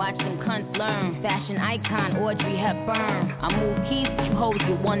 Watch them cunts learn. Fashion icon Audrey Hepburn. I move keys, but you hold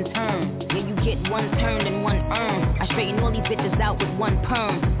your one turn. Yeah, you get one turn and one earn. I straighten all these bitches out with one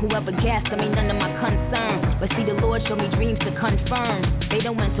perm. Whoever gassed, I mean none of my concern. But see, the Lord showed me dreams to confirm. They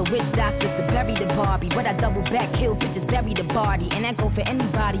don't went to witch doctors to bury the Barbie, but I double back, kill bitches, bury the body. And that go for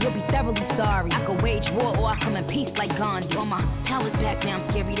anybody, you'll be thoroughly sorry. I could wage war or I come in peace like Gandhi. All my powers back now, I'm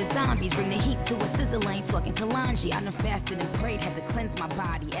scary to zombies. Bring the heat to a sizzle, ain't fucking Kalanji. I done fasted and prayed, had to cleanse my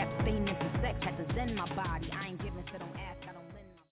body. Abstaining from sex, had to zen my body.